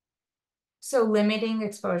 So limiting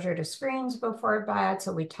exposure to screens before bed.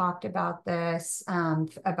 So we talked about this,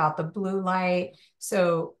 about the blue light.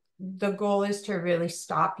 So the goal is to really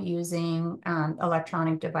stop using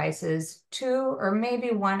electronic devices 2 or maybe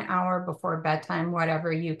 1 hour before bedtime,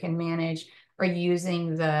 whatever you can manage, or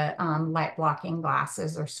using the light blocking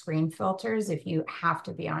glasses or screen filters if you have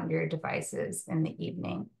to be on your devices in the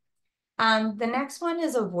evening. The next one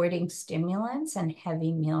is avoiding stimulants and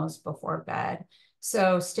heavy meals before bed.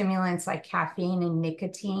 So stimulants like caffeine and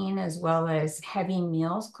nicotine, as well as heavy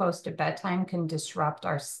meals close to bedtime, can disrupt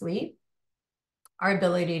our sleep, our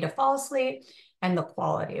ability to fall asleep, and the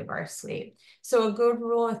quality of our sleep. So a good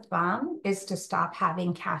rule of thumb is to stop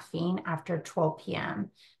having caffeine after 12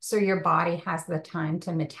 p.m. So your body has the time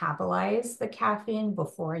to metabolize the caffeine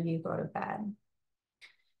before you go to bed.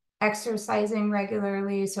 Exercising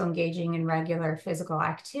regularly, so engaging in regular physical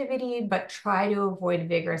activity, but try to avoid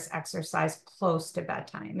vigorous exercise close to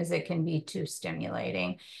bedtime, as it can be too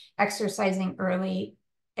stimulating. Exercising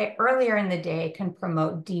earlier in the day can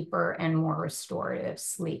promote deeper and more restorative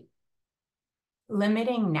sleep.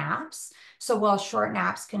 Limiting naps. So while short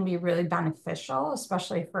naps can be really beneficial,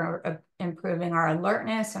 especially for improving our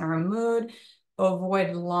alertness and our mood,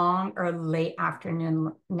 avoid long or late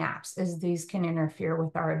afternoon naps, as these can interfere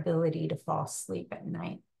with our ability to fall asleep at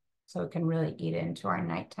night. So it can really eat into our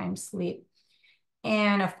nighttime sleep.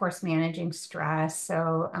 And of course, managing stress.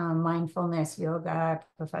 So mindfulness, yoga,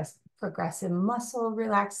 progressive muscle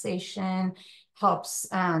relaxation helps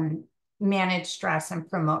manage stress and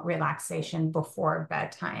promote relaxation before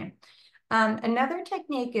bedtime. Another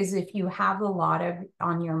technique is if you have a lot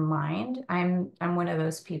on your mind. I'm one of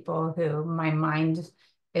those people who my mind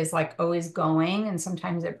is like always going, and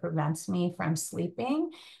sometimes it prevents me from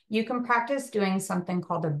sleeping. You can practice doing something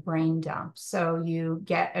called a brain dump. So you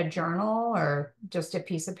get a journal or just a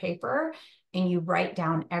piece of paper and you write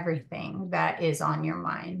down everything that is on your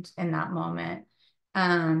mind in that moment.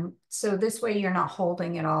 So this way you're not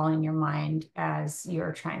holding it all in your mind as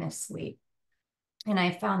you're trying to sleep. And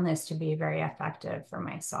I found this to be very effective for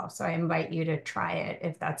myself. So I invite you to try it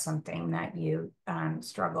if that's something that you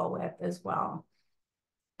struggle with as well.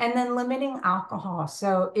 And then limiting alcohol.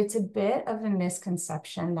 So it's a bit of a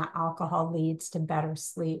misconception that alcohol leads to better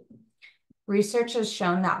sleep. Research has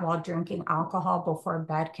shown that while drinking alcohol before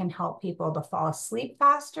bed can help people to fall asleep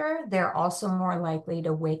faster, they're also more likely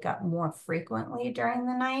to wake up more frequently during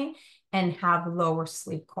the night and have lower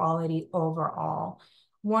sleep quality overall.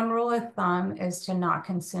 One rule of thumb is to not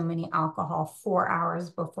consume any alcohol 4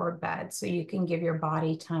 hours before bed, so you can give your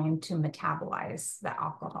body time to metabolize the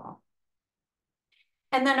alcohol.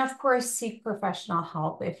 And then, of course, seek professional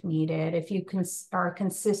help if needed. If you are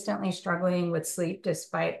consistently struggling with sleep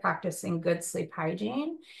despite practicing good sleep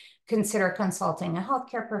hygiene, consider consulting a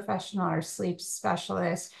healthcare professional or sleep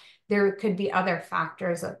specialist. There could be other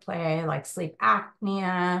factors at play, like sleep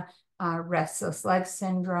apnea, restless leg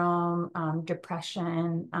syndrome,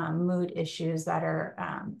 depression, mood issues that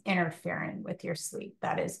are interfering with your sleep.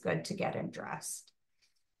 That is good to get addressed.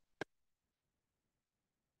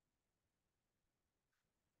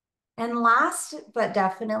 And last, but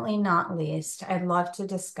definitely not least, I'd love to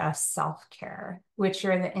discuss self-care, which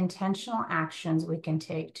are the intentional actions we can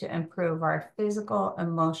take to improve our physical,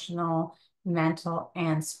 emotional, mental,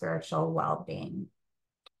 and spiritual well-being.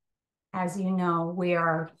 As you know, we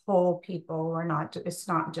are whole people. It's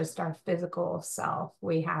not just our physical self.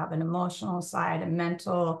 We have an emotional side, a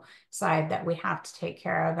mental side that we have to take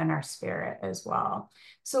care of, and our spirit as well.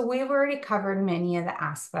 So we've already covered many of the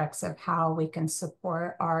aspects of how we can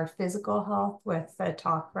support our physical health with the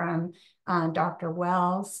talk from Dr.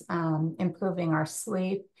 Wells, improving our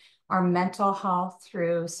sleep, our mental health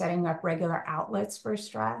through setting up regular outlets for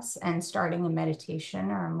stress and starting a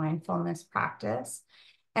meditation or a mindfulness practice.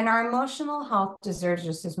 And our emotional health deserves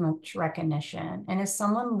just as much recognition. And as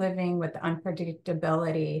someone living with the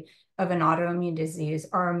unpredictability of an autoimmune disease,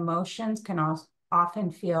 our emotions can often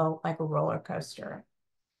feel like a roller coaster.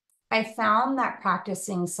 I found that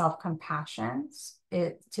practicing self-compassion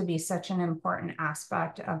to be such an important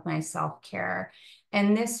aspect of my self-care.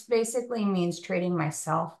 And this basically means treating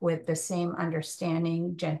myself with the same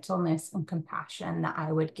understanding, gentleness, and compassion that I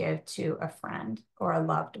would give to a friend or a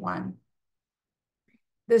loved one.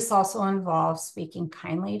 This also involves speaking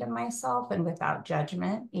kindly to myself and without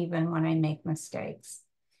judgment, even when I make mistakes.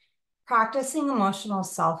 Practicing emotional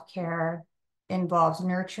self-care involves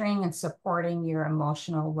nurturing and supporting your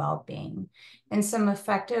emotional well-being. And some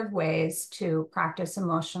effective ways to practice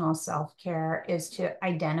emotional self-care is to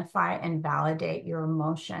identify and validate your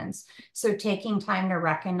emotions. So taking time to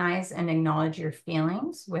recognize and acknowledge your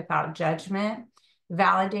feelings without judgment,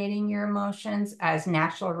 validating your emotions as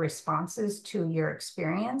natural responses to your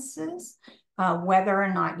experiences, whether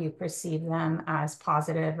or not you perceive them as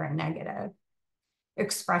positive or negative.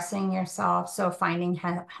 Expressing yourself, so finding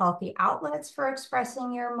healthy outlets for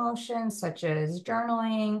expressing your emotions, such as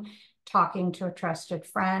journaling, talking to a trusted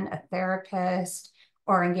friend, a therapist,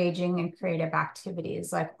 or engaging in creative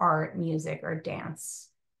activities like art, music, or dance.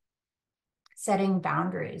 Setting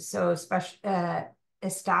boundaries, so especially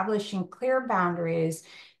establishing clear boundaries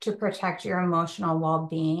to protect your emotional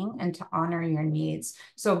well-being and to honor your needs.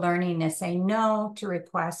 So learning to say no to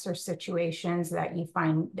requests or situations that you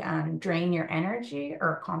find drain your energy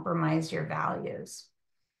or compromise your values.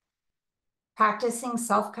 Practicing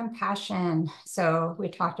self-compassion. So we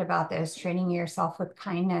talked about this, treating yourself with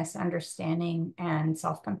kindness, understanding, and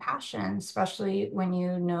self-compassion, especially when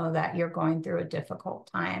you know that you're going through a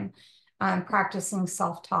difficult time. Practicing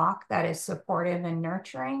self-talk that is supportive and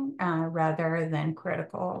nurturing rather than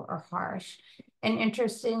critical or harsh. And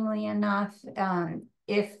interestingly enough,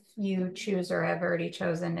 if you choose or have already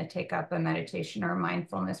chosen to take up a meditation or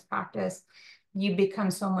mindfulness practice, you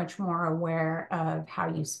become so much more aware of how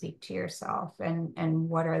you speak to yourself and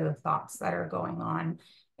what are the thoughts that are going on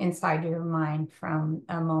inside your mind from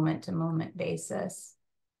a moment-to-moment basis.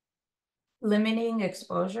 Limiting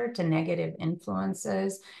exposure to negative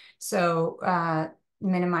influences. So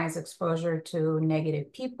minimize exposure to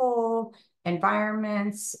negative people,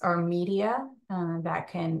 environments, or media that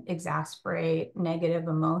can exacerbate negative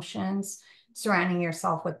emotions. Surrounding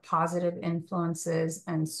yourself with positive influences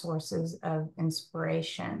and sources of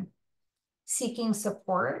inspiration. Seeking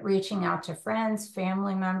support, reaching out to friends,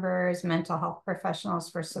 family members, mental health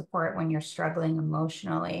professionals for support when you're struggling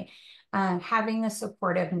emotionally. Having a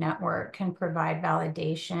supportive network can provide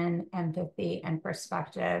validation, empathy, and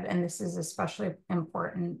perspective. And this is especially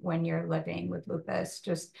important when you're living with lupus,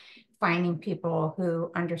 just finding people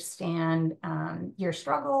who understand your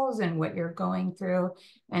struggles and what you're going through.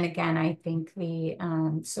 And again, I think the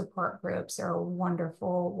support groups are a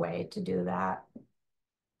wonderful way to do that.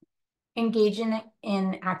 Engage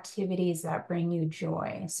in activities that bring you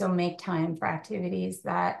joy. So make time for activities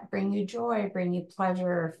that bring you joy, bring you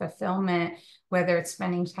pleasure, fulfillment, whether it's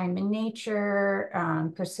spending time in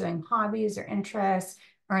nature, pursuing hobbies or interests,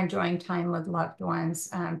 or enjoying time with loved ones.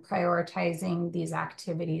 Prioritizing these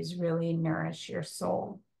activities really nourish your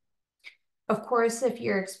soul. Of course, if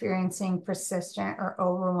you're experiencing persistent or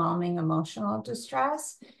overwhelming emotional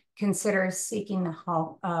distress, consider seeking the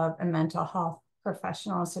help of a mental health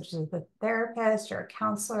professional, such as a therapist or a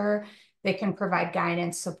counselor. They can provide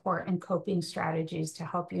guidance, support, and coping strategies to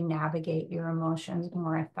help you navigate your emotions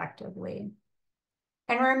more effectively.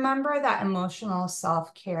 And remember that emotional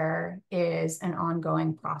self-care is an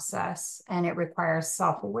ongoing process, and it requires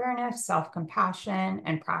self-awareness, self-compassion,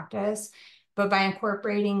 and practice. But by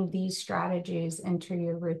incorporating these strategies into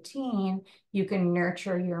your routine, you can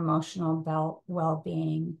nurture your emotional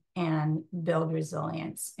well-being and build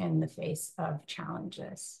resilience in the face of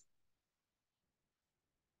challenges.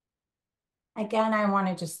 Again, I want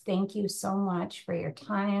to just thank you so much for your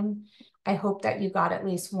time. I hope that you got at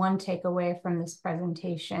least one takeaway from this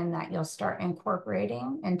presentation that you'll start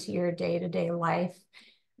incorporating into your day-to-day life.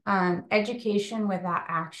 Education without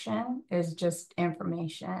action is just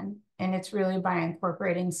information. And it's really by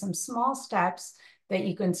incorporating some small steps that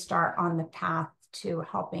you can start on the path to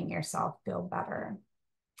helping yourself feel better.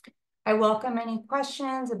 I welcome any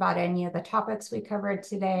questions about any of the topics we covered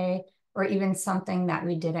today, or even something that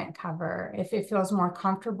we didn't cover. If it feels more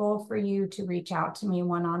comfortable for you to reach out to me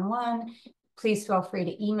one-on-one, please feel free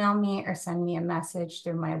to email me or send me a message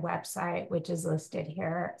through my website, which is listed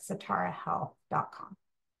here, setarehhealth.com.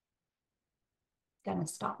 Gonna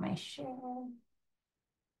stop my share.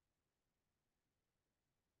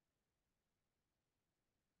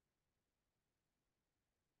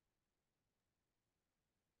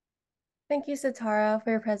 Thank you, Setareh, for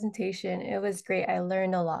your presentation. It was great. I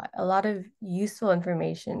learned a lot of useful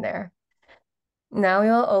information there. Now we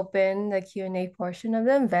will open the Q&A portion of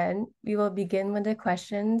the event. We will begin with the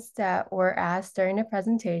questions that were asked during the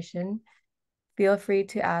presentation. Feel free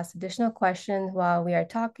to ask additional questions while we are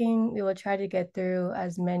talking. We will try to get through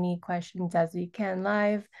as many questions as we can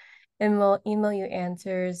live, and we'll email you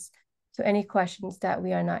answers to any questions that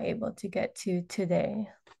we are not able to get to today.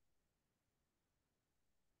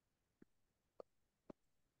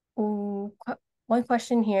 One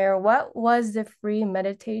question here. What was the free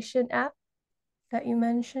meditation app that you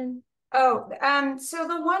mentioned? Oh, so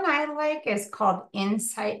the one I like is called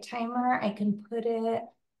Insight Timer. I can put it,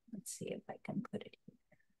 let's see if I can put it here.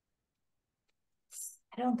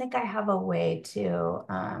 I don't think I have a way to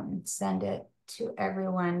send it to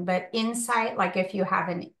everyone, but insight, like if you have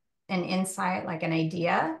an insight, like an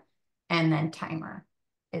idea, and then timer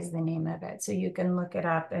is the name of it. So you can look it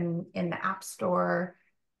up in the App Store.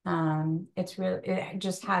 It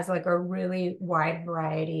just has like a really wide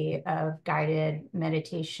variety of guided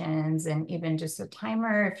meditations and even just a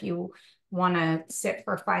timer if you want to sit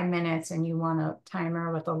for 5 minutes and you want a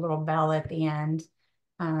timer with a little bell at the end.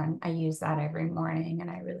 I use that every morning and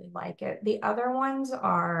I really like it. The other ones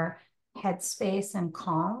are Headspace and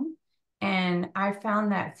Calm. And I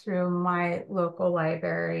found that through my local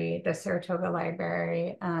library, the Saratoga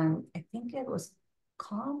Library. I think it was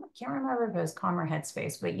Calm. I can't remember if it was Calm or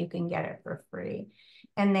Headspace, but you can get it for free.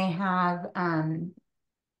 And they have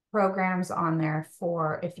programs on there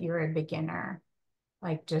for if you're a beginner,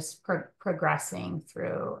 like just progressing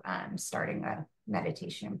through starting a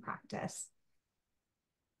meditation practice.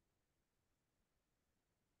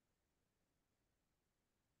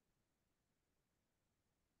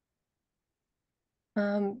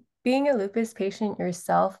 Being a lupus patient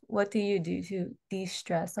yourself, what do you do to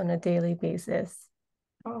de-stress on a daily basis?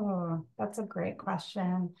 Oh, that's a great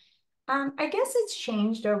question. I guess it's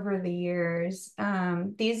changed over the years.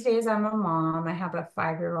 These days I'm a mom. I have a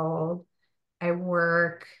 5-year-old. I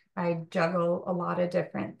work, I juggle a lot of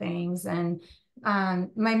different things. And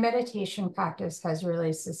my meditation practice has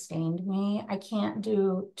really sustained me. I can't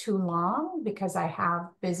do too long because I have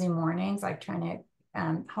busy mornings, like trying to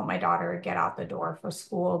help my daughter get out the door for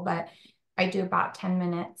school. But I do about 10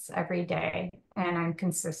 minutes every day and I'm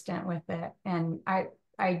consistent with it. And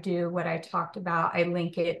I do what I talked about. I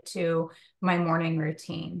link it to my morning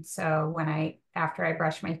routine. So after I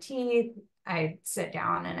brush my teeth, I sit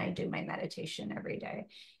down and I do my meditation every day.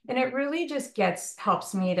 And it really just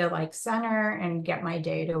helps me to like center and get my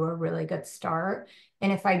day to a really good start.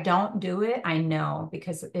 And if I don't do it, I know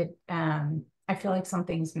because I feel like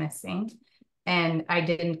something's missing and I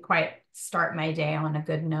didn't quite start my day on a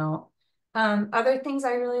good note. Other things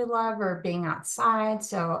I really love are being outside.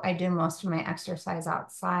 So I do most of my exercise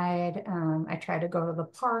outside. I try to go to the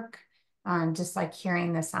park. Just like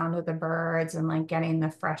hearing the sound of the birds and like getting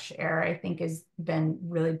the fresh air, I think has been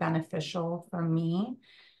really beneficial for me.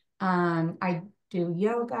 I do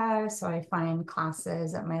yoga, so I find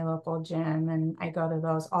classes at my local gym and I go to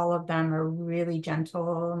those. All of them are really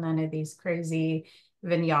gentle, none of these crazy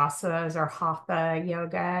vinyasas or hatha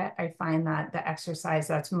yoga. I find that the exercise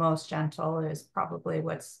that's most gentle is probably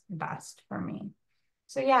what's best for me.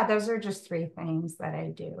 So yeah, those are just 3 things that I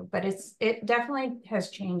do, but it definitely has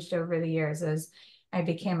changed over the years as I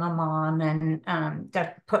became a mom and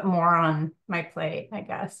that put more on my plate, I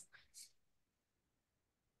guess.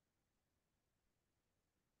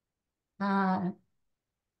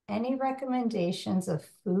 Any recommendations of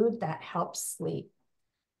food that helps sleep?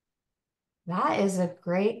 That is a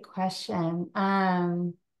great question.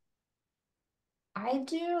 I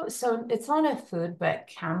do, so it's not a food, but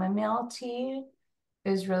chamomile tea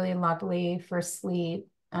is really lovely for sleep.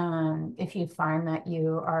 If you find that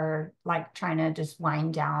you are like trying to just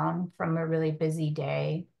wind down from a really busy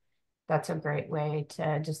day, that's a great way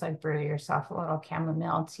to just like brew yourself a little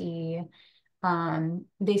chamomile tea.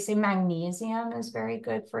 They say magnesium is very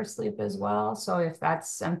good for sleep as well. So if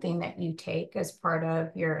that's something that you take as part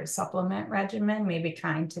of your supplement regimen, maybe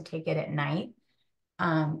trying to take it at night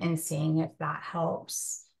and seeing if that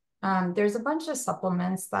helps. There's a bunch of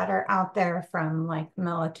supplements that are out there from like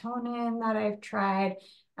melatonin that I've tried.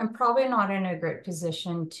 I'm probably not in a great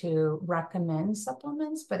position to recommend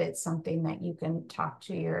supplements, but it's something that you can talk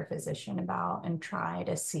to your physician about and try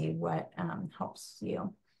to see what helps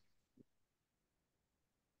you.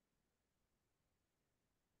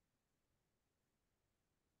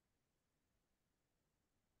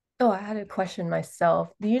 Oh, I had a question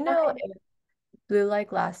myself. Do you know Okay. if blue light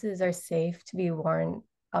glasses are safe to be worn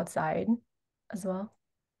outside as well?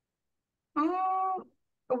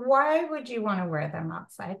 Why would you want to wear them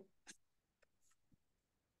outside?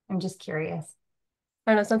 I'm just curious.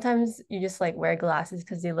 I don't know, sometimes you just like wear glasses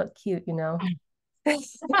because they look cute, you know?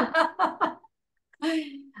 I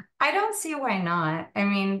don't see why not. I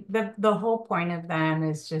mean, the whole point of them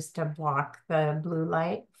is just to block the blue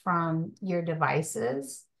light from your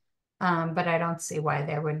devices. But I don't see why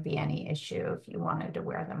there would be any issue if you wanted to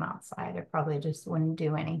wear them outside. It probably just wouldn't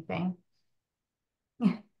do anything.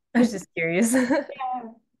 I was just curious. Yeah,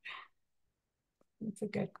 it's a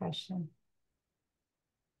good question.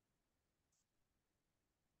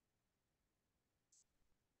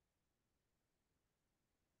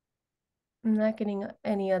 I'm not getting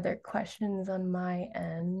any other questions on my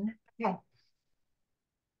end, Okay.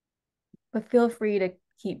 but feel free to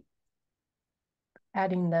keep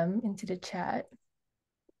adding them into the chat.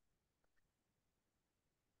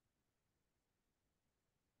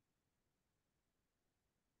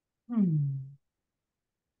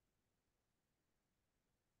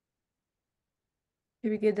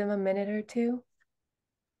 Should we give them a minute or two?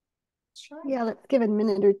 Sure. Yeah, let's give it a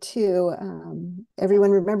minute or two.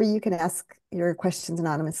 Everyone, remember you can ask your questions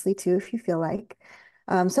anonymously too if you feel like.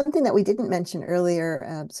 Something that we didn't mention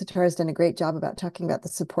earlier, Setareh has done a great job about talking about the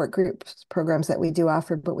support groups programs that we do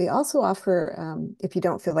offer, but we also offer, if you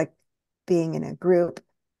don't feel like being in a group,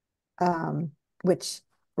 which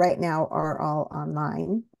right now are all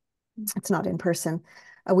online, it's not in person.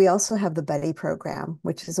 We also have the Buddy program,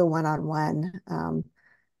 which is a one-on-one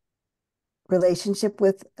relationship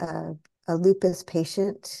with a lupus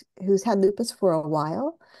patient who's had lupus for a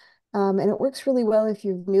while. And it works really well if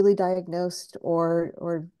you're newly diagnosed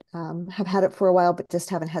or have had it for a while, but just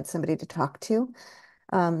haven't had somebody to talk to.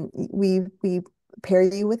 We pair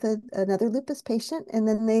you with another lupus patient, and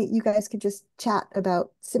then you guys could just chat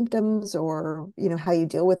about symptoms or how you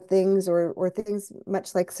deal with things or things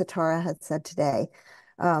much like Setareh had said today.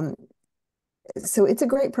 So it's a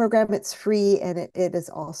great program. It's free and it is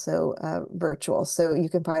also virtual. So you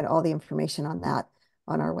can find all the information on that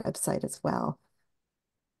on our website as well.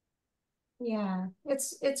 Yeah,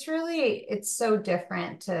 it's so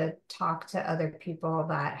different to talk to other people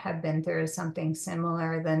that have been through something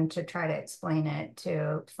similar than to try to explain it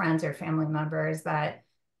to friends or family members that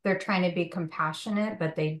they're trying to be compassionate,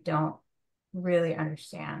 but they don't really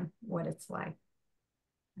understand what it's like.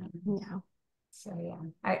 Yeah. So yeah,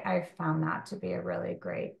 I found that to be a really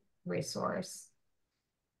great resource.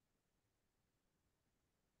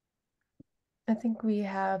 I think we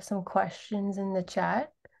have some questions in the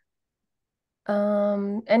chat.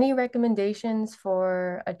 Any recommendations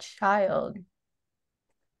for a child?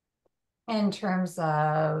 In terms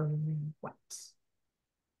of what?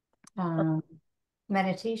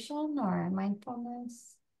 Meditation or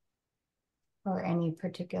mindfulness or any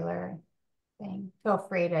particular thing? Feel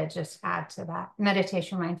free to just add to that.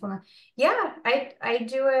 Meditation, mindfulness. Yeah, I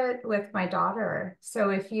do it with my daughter.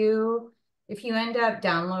 So if you end up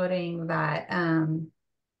downloading that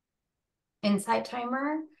Insight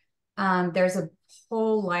Timer, there's a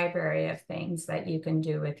whole library of things that you can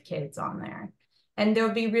do with kids on there. And they'll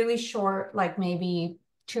be really short, like maybe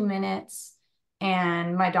 2 minutes.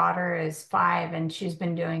 And my daughter is 5 and she's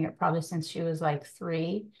been doing it probably since she was like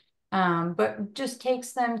 3. But just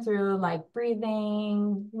takes them through like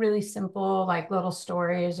breathing, really simple, like little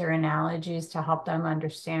stories or analogies to help them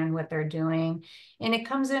understand what they're doing. And it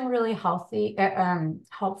comes in really helpful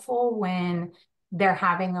when they're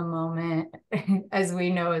having a moment, as we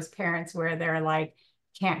know as parents, where they're like,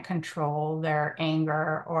 can't control their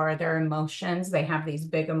anger or their emotions. They have these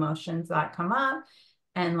big emotions that come up.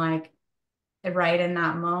 And like right in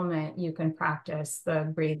that moment, you can practice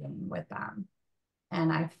the breathing with them.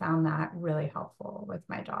 And I found that really helpful with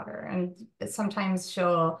my daughter. And sometimes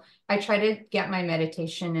I try to get my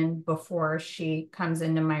meditation in before she comes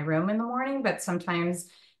into my room in the morning, but sometimes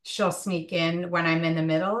she'll sneak in when I'm in the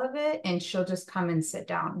middle of it and she'll just come and sit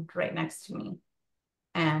down right next to me.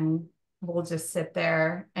 And we'll just sit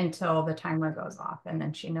there until the timer goes off. And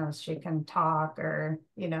then she knows she can talk or,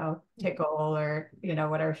 tickle or,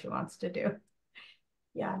 whatever she wants to do.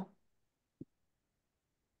 Yeah.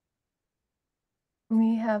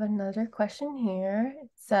 We have another question here. It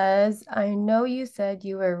says, I know you said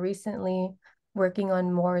you were recently working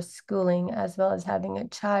on more schooling as well as having a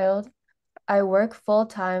child. I work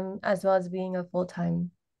full-time as well as being a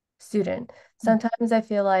full-time student. Sometimes I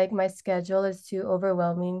feel like my schedule is too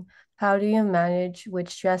overwhelming. How do you manage with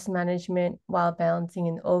stress management while balancing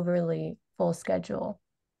an overly full schedule?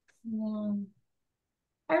 Yeah.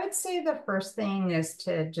 I would say the first thing is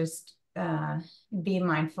to just be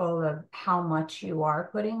mindful of how much you are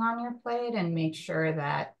putting on your plate and make sure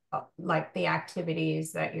that like the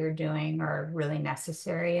activities that you're doing are really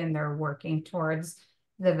necessary and they're working towards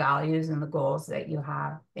the values and the goals that you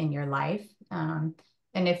have in your life. And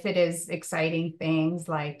if it is exciting things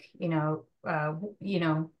like,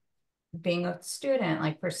 being a student,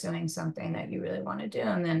 like pursuing something that you really want to do.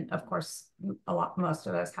 And then of course, most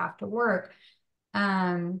of us have to work.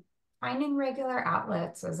 Finding regular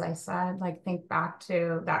outlets, as I said, like think back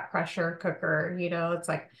to that pressure cooker, it's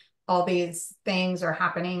like all these things are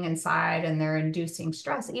happening inside and they're inducing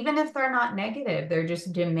stress, even if they're not negative, they're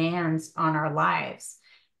just demands on our lives.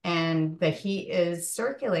 And the heat is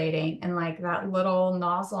circulating and like that little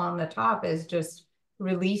nozzle on the top is just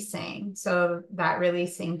releasing. So that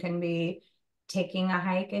releasing can be taking a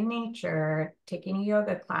hike in nature, taking a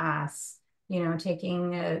yoga class,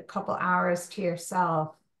 taking a couple hours to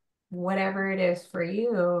yourself, whatever it is for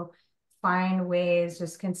you, find ways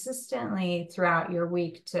just consistently throughout your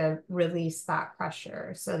week to release that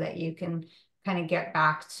pressure so that you can kind of get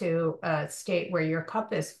back to a state where your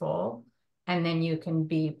cup is full, and then you can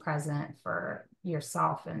be present for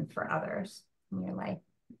yourself and for others in your life.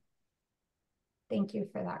 Thank you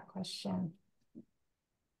for that question.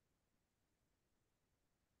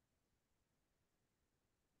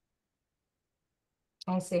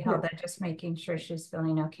 I see Hilda just making sure she's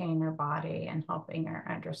feeling okay in her body and helping her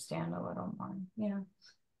understand a little more. Yeah,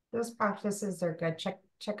 those practices are good.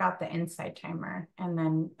 Check out the Insight Timer, and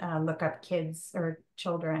then look up kids or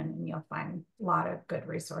children, and you'll find a lot of good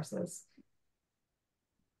resources.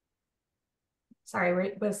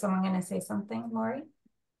 Sorry, was someone going to say something, Lori?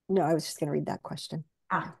 No, I was just going to read that question.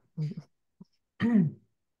 Ah.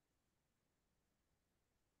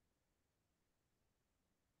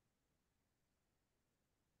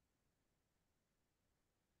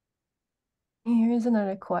 Here's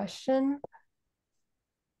another question.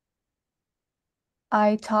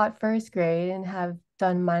 I taught first grade and have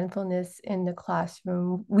done mindfulness in the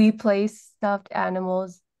classroom. We place stuffed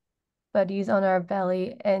animals, buddies on our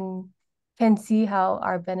belly, and can see how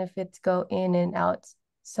our benefits go in and out.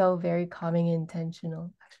 So very calming and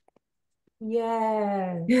intentional.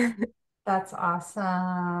 Yes, that's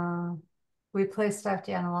awesome. We place stuffed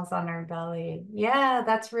animals on our belly. Yeah,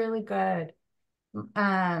 that's really good.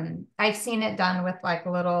 I've seen it done with like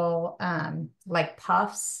little like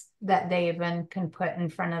puffs that they even can put in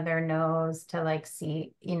front of their nose to like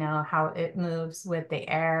see, you know, how it moves with the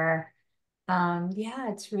air.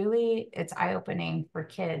 Yeah, it's eye-opening for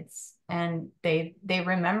kids, and they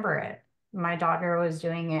remember it. My daughter was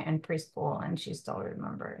doing it in preschool and she still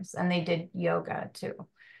remembers. And they did yoga too,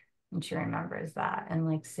 and she remembers that, and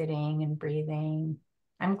like sitting and breathing.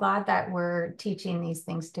 I'm glad that we're teaching these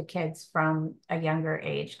things to kids from a younger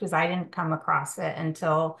age, because I didn't come across it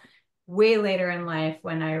until way later in life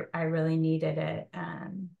when I really needed it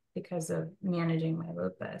because of managing my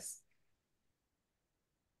lupus.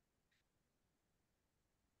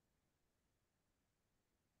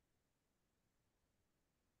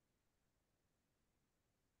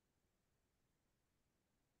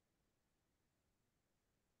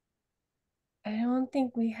 I don't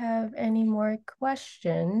think we have any more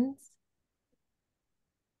questions.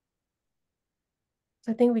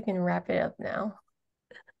 So I think we can wrap it up now.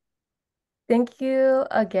 Thank you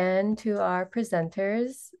again to our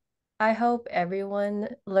presenters. I hope everyone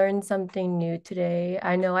learned something new today.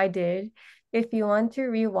 I know I did. If you want to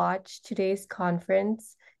rewatch today's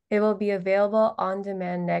conference, it will be available on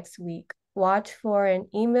demand next week. Watch for an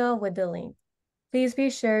email with the link. Please be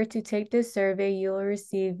sure to take the survey you will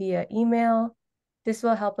receive via email. This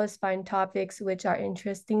will help us find topics which are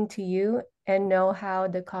interesting to you and know how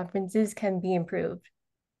the conferences can be improved.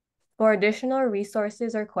 For additional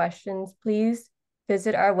resources or questions, please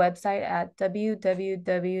visit our website at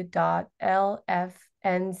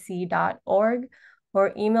www.lfnc.org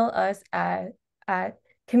or email us at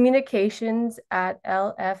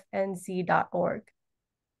communications@lfnc.org.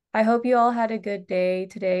 I hope you all had a good day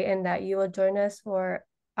today and that you will join us for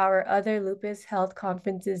our other lupus health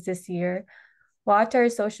conferences this year. Watch our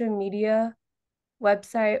social media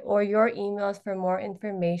website or your emails for more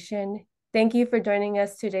information. Thank you for joining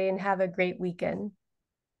us today and have a great weekend.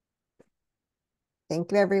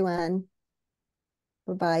 Thank you, everyone.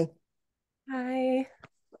 Bye-bye. Bye.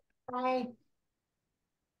 Bye.